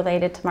 might be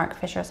related to Mark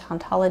Fisher's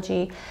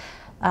hauntology.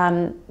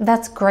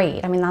 That's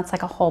great. I mean, that's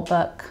like a whole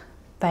book.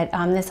 But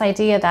this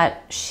idea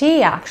that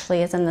she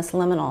actually is in this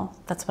liminal,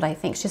 that's what I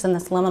think. She's in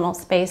this liminal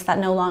space that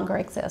no longer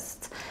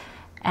exists.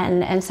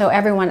 And so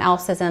everyone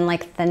else is in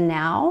like the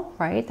now,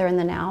 right? They're in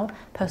the now,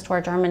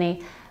 post-war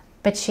Germany.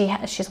 But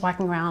she's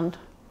walking around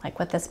like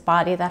with this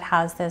body that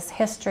has this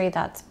history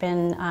that's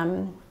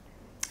been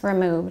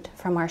removed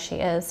from where she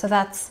is. So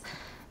that's,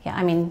 yeah,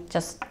 I mean,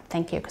 just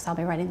thank you, because I'll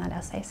be writing that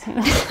essay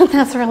soon.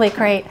 That's really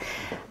great.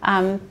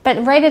 The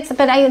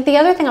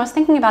other thing I was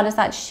thinking about is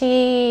that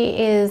she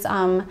is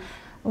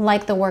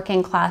like the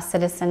working class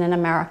citizen in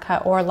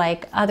America, or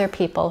like other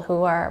people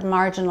who are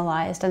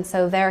marginalized, and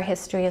so their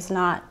history is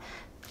not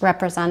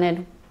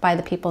represented by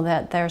the people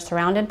that they're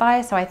surrounded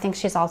by. So I think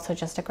she's also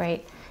just a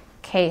great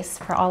case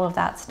for all of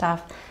that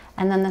stuff.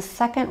 And then the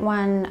second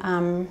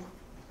one,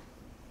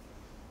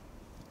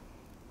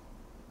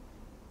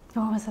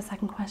 what was the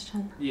second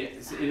question? Yeah,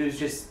 it was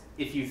just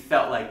if you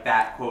felt like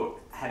that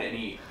quote had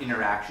any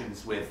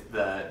interactions with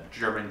the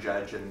German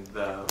judge and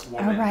the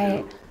woman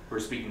who were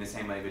speaking the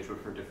same language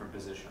but for different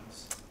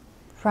positions.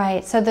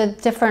 Right, so the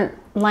different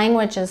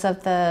languages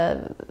of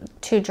the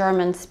 2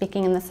 Germans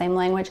speaking in the same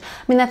language.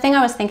 I mean, the thing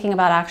I was thinking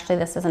about, actually,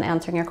 this isn't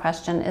answering your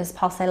question, is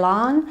Paul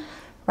Celan,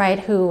 right,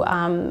 who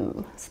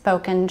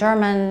spoke in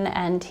German,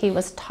 and he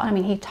was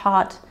he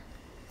taught.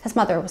 His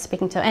mother was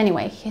speaking to him.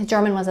 Anyway,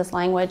 German was his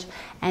language,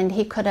 and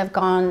he could have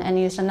gone and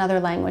used another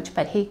language,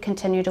 but he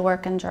continued to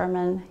work in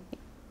German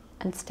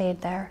and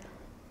stayed there.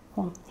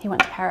 Well, he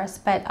went to Paris.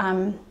 But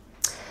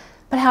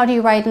how do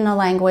you write in a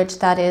language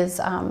that is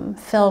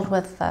filled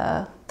with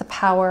the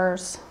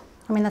powers?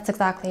 I mean, that's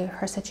exactly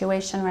her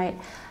situation, right?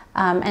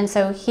 And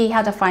so he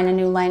had to find a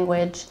new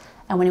language,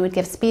 and when he would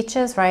give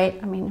speeches, right?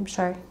 I mean, I'm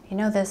sure you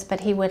know this,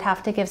 but he would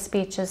have to give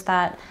speeches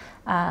that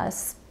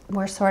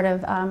were sort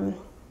of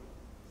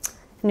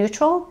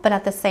neutral, but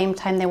at the same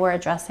time they were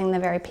addressing the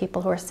very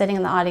people who were sitting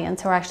in the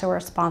audience who were actually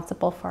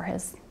responsible for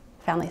his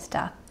family's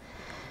death.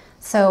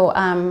 So,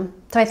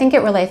 so I think it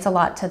relates a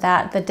lot to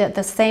that,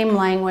 the same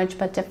language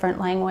but different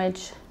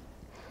language,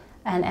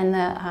 and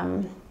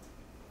the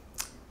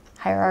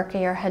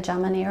hierarchy or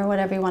hegemony or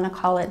whatever you want to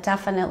call it,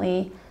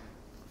 definitely,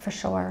 for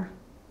sure.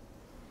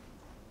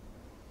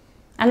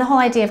 And the whole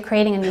idea of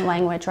creating a new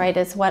language, right,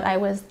 is what I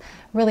was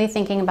really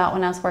thinking about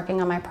when I was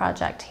working on my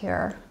project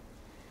here.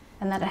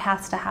 And that it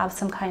has to have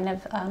some kind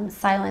of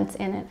silence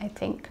in it, I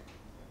think,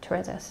 to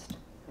resist.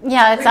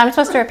 Yeah, I'm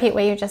supposed to repeat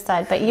what you just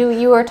said, but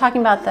you were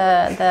talking about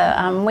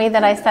the way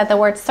that I said the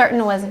word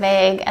certain was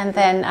vague, and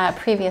then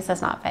previous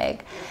is not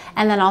vague.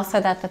 And then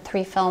also that the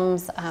 3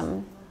 films,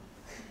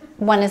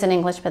 one is in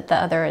English, but the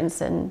other is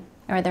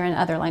they're in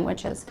other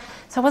languages.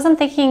 So I wasn't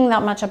thinking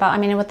that much about, I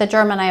mean, with the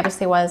German I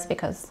obviously was,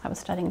 because I was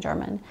studying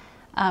German.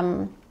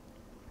 But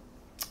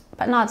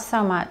not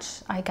so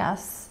much, I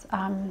guess.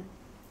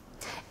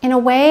 In a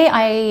way,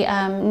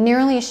 I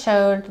nearly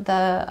showed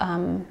the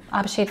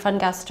Abschied von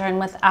Gestern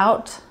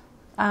without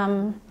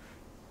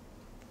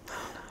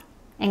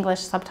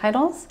English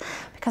subtitles,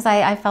 because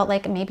I felt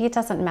like maybe it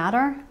doesn't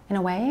matter in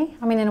a way.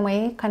 I mean, in a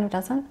way, it kind of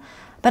doesn't.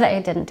 But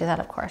I didn't do that,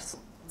 of course.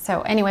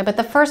 So anyway, but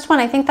the first one,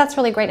 I think that's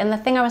really great. And the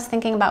thing I was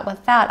thinking about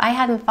with that, I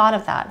hadn't thought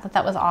of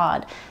that was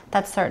odd.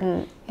 That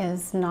certain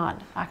is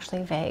not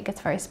actually vague, it's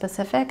very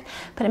specific.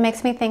 But it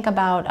makes me think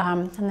about,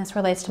 and this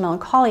relates to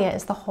melancholia,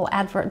 is the whole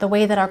the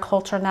way that our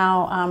culture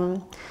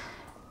now,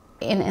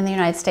 in the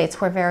United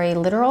States, we're very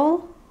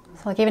literal.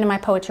 So like even in my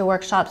poetry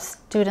workshops,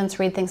 students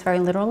read things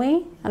very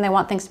literally, and they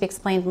want things to be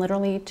explained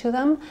literally to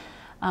them.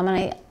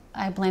 And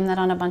I blame that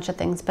on a bunch of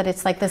things, but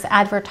it's like this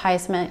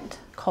advertisement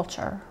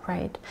culture,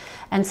 right?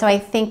 And so I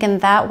think in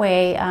that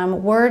way,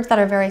 words that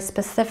are very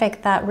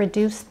specific that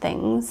reduce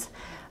things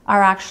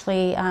are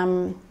actually,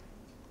 in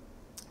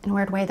a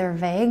weird way, they're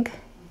vague.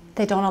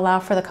 They don't allow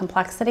for the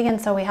complexity,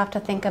 and so we have to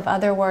think of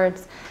other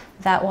words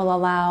that will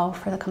allow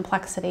for the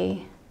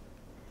complexity,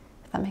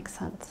 if that makes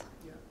sense.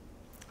 Yeah.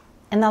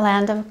 In the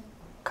land of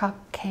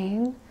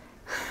cocaine,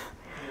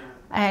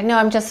 I know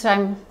I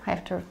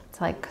have to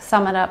like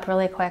sum it up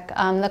really quick.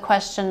 The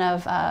question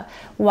of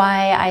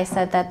why I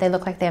said that they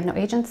look like they have no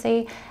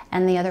agency,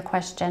 and the other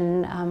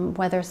question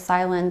whether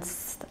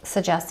silence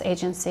suggests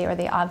agency or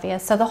the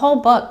obvious. So the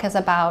whole book is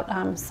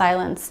about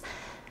silence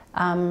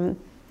and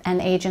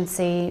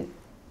agency,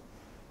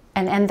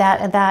 and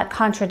that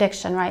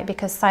contradiction, right?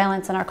 Because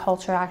silence in our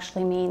culture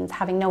actually means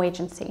having no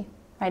agency,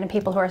 right? And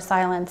people who are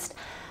silenced,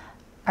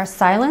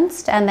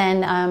 and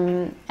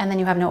then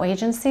you have no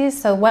agency.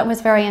 So what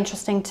was very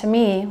interesting to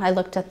me, I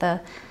looked at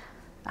the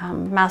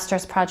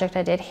master's project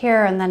I did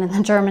here and then in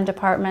the German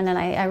department, and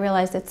I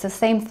realized it's the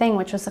same thing,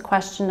 which was the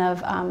question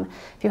of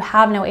if you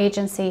have no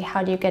agency,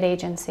 how do you get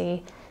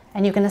agency?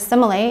 And you can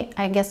assimilate.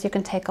 I guess you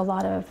can take a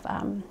lot of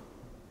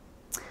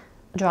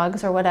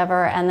drugs or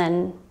whatever and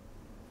then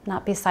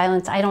not be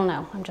silenced. I don't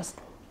know. I'm just...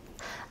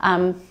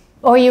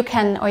 Or you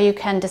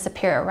can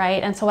disappear,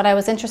 right? And so what I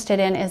was interested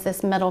in is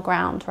this middle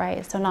ground,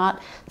 right? So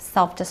not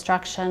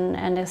self-destruction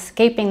and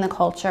escaping the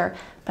culture,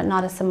 but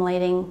not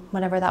assimilating,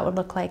 whatever that would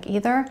look like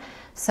either.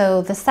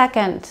 So the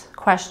second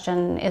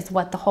question is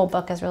what the whole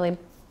book is really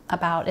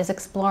about, is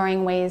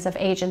exploring ways of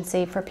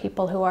agency for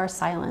people who are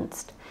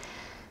silenced.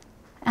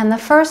 And the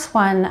first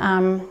one,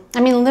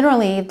 I mean,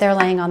 literally, they're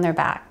laying on their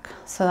back.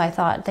 So I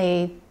thought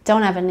they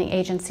don't have any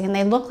agency, and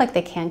they look like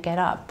they can't get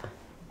up.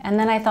 And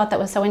then I thought that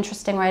was so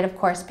interesting, right, of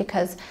course,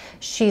 because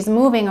she's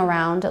moving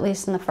around, at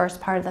least in the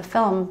first part of the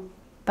film,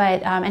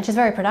 but, and she's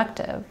very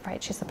productive,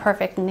 right? She's the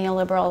perfect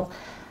neoliberal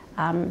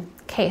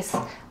case,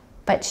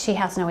 but she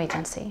has no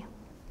agency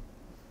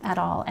at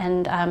all.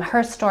 And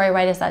her story,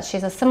 right, is that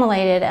she's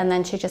assimilated and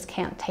then she just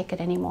can't take it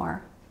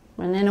anymore.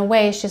 And in a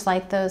way, she's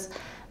like those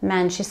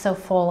men, she's so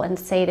full and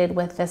sated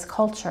with this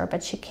culture,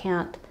 but she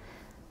can't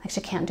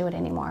do it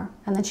anymore.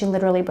 And then she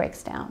literally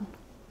breaks down.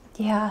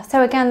 Yeah,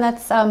 so again,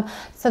 that's,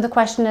 so the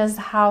question is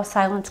how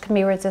silence can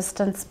be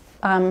resistance.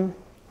 So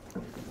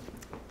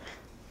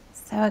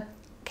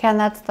again,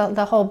 that's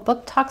the whole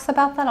book talks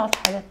about that. I'll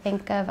try to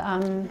think of,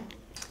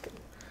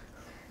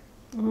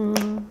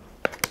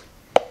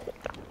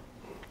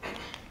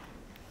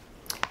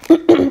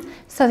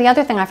 So the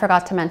other thing I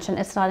forgot to mention,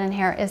 it's not in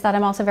here, is that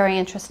I'm also very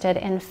interested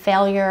in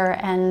failure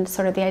and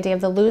sort of the idea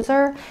of the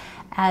loser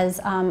as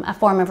a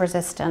form of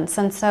resistance.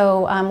 And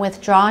so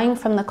withdrawing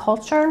from the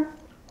culture,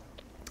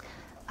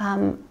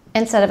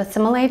 instead of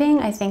assimilating,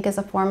 I think is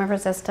a form of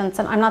resistance.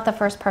 And I'm not the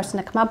first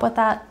person to come up with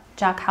that.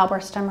 Jack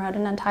Halberstam wrote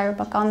an entire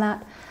book on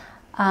that.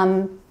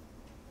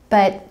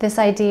 But this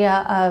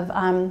idea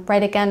of,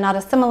 right, again, not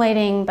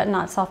assimilating, but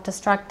not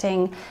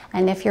self-destructing.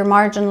 And if you're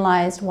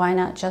marginalized, why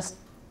not just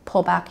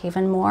pull back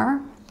even more?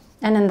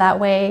 And in that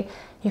way,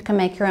 you can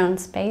make your own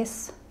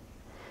space.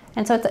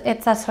 And so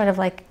it's that sort of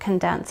like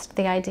condensed,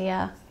 the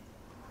idea.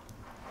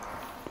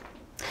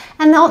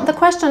 And the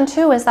question,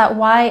 too, is that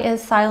why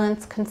is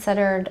silence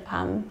considered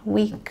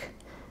weak?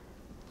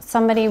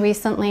 Somebody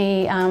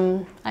recently,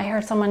 I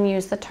heard someone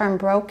use the term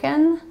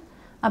broken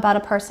about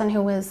a person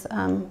who was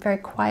very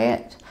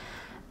quiet.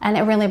 And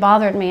it really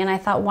bothered me. And I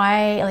thought,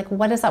 why, like,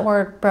 what does that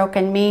word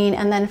broken mean?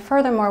 And then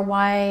furthermore,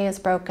 why is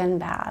broken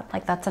bad?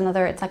 Like, that's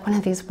another, it's like one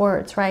of these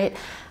words, right?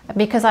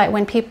 Because I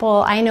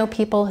know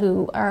people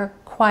who are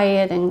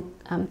quiet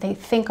and they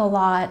think a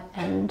lot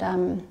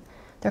and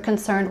they're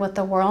concerned with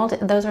the world.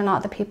 Those are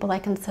not the people I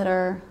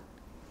consider,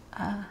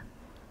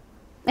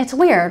 it's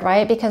weird,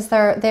 right? Because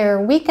they're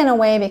weak in a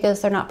way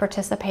because they're not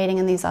participating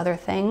in these other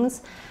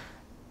things,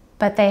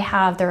 but they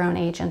have their own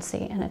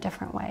agency in a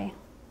different way.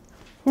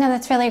 No,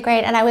 that's really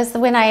great. And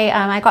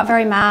I got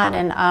very mad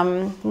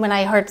and when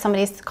I heard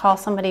somebody call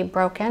somebody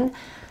broken,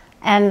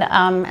 and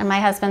my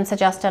husband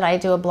suggested I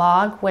do a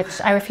blog, which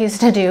I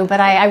refused to do,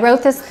 but I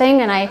wrote this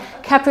thing and I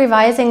kept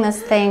revising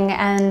this thing,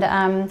 and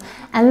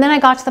then I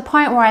got to the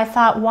point where I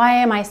thought, why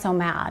am I so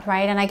mad,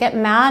 right? And I get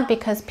mad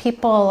because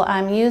people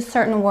use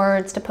certain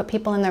words to put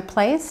people in their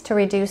place, to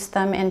reduce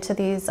them into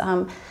these,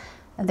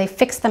 they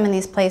fix them in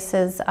these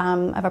places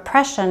of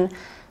oppression.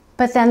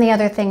 But then the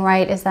other thing,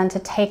 right, is then to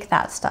take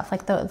that stuff,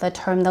 like the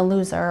term the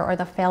loser or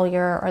the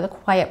failure or the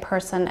quiet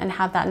person, and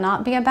have that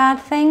not be a bad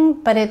thing,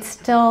 but it's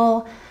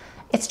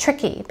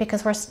tricky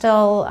because we're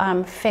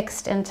still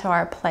fixed into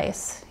our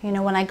place. You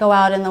know, when I go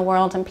out in the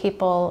world and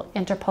people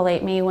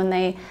interpolate me, when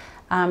they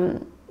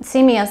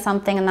see me as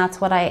something and that's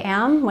what I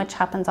am, which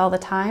happens all the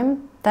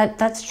time,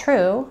 that's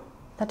true.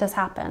 That does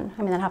happen.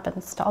 I mean, that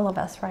happens to all of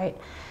us, right?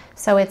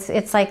 So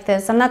it's like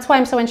this, and that's why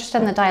I'm so interested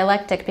in the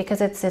dialectic,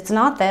 because it's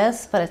not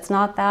this, but it's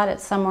not that,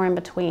 it's somewhere in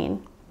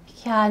between.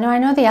 Yeah, no, I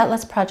know the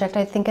Atlas Project,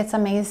 I think it's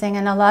amazing,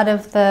 and a lot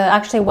of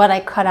actually what I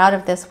cut out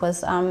of this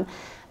was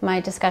my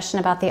discussion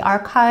about the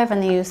archive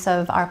and the use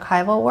of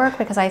archival work,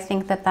 because I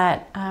think that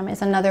that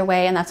is another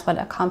way, and that's what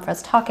Akamfa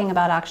is talking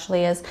about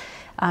actually, is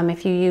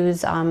if you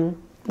use,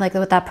 like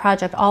with that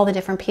project, all the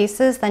different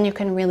pieces, then you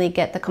can really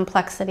get the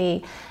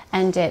complexity,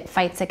 and it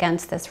fights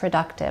against this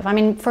reductive. I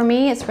mean, for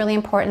me, it's really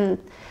important,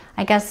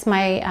 I guess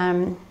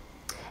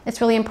it's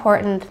really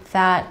important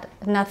that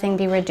nothing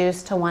be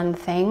reduced to one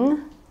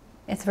thing.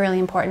 It's really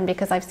important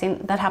because I've seen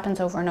that happens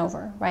over and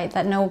over, right?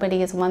 That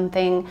nobody is one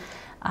thing.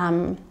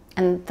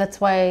 And that's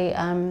why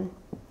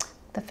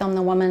the film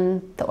The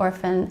Woman, the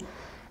Orphan,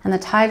 and the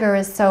Tiger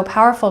is so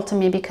powerful to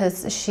me,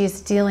 because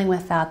she's dealing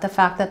with that. The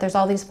fact that there's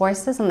all these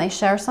voices and they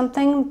share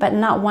something, but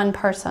not one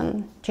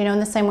person. Do you know, in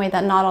the same way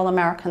that not all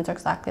Americans are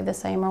exactly the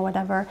same or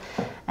whatever.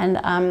 And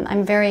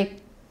I'm very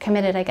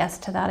committed, I guess,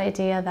 to that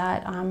idea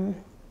that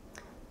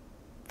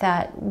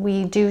that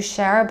we do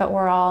share, but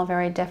we're all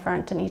very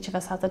different, and each of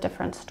us has a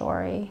different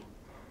story.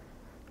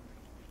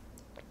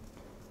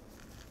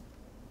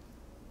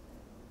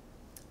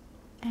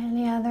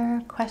 Any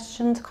other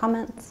questions,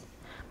 comments,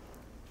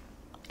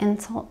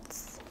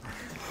 insults?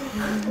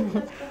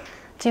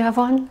 Do you have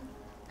one?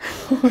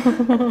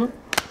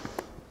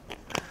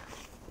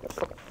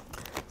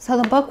 So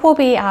the book will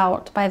be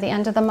out by the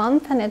end of the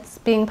month, and it's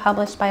being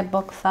published by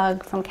Book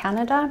Thug from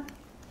Canada.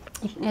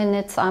 And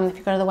it's, if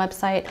you go to the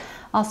website,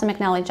 also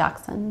McNally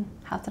Jackson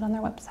has it on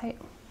their website.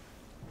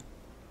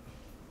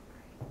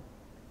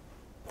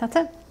 That's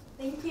it.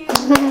 Thank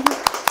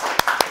you.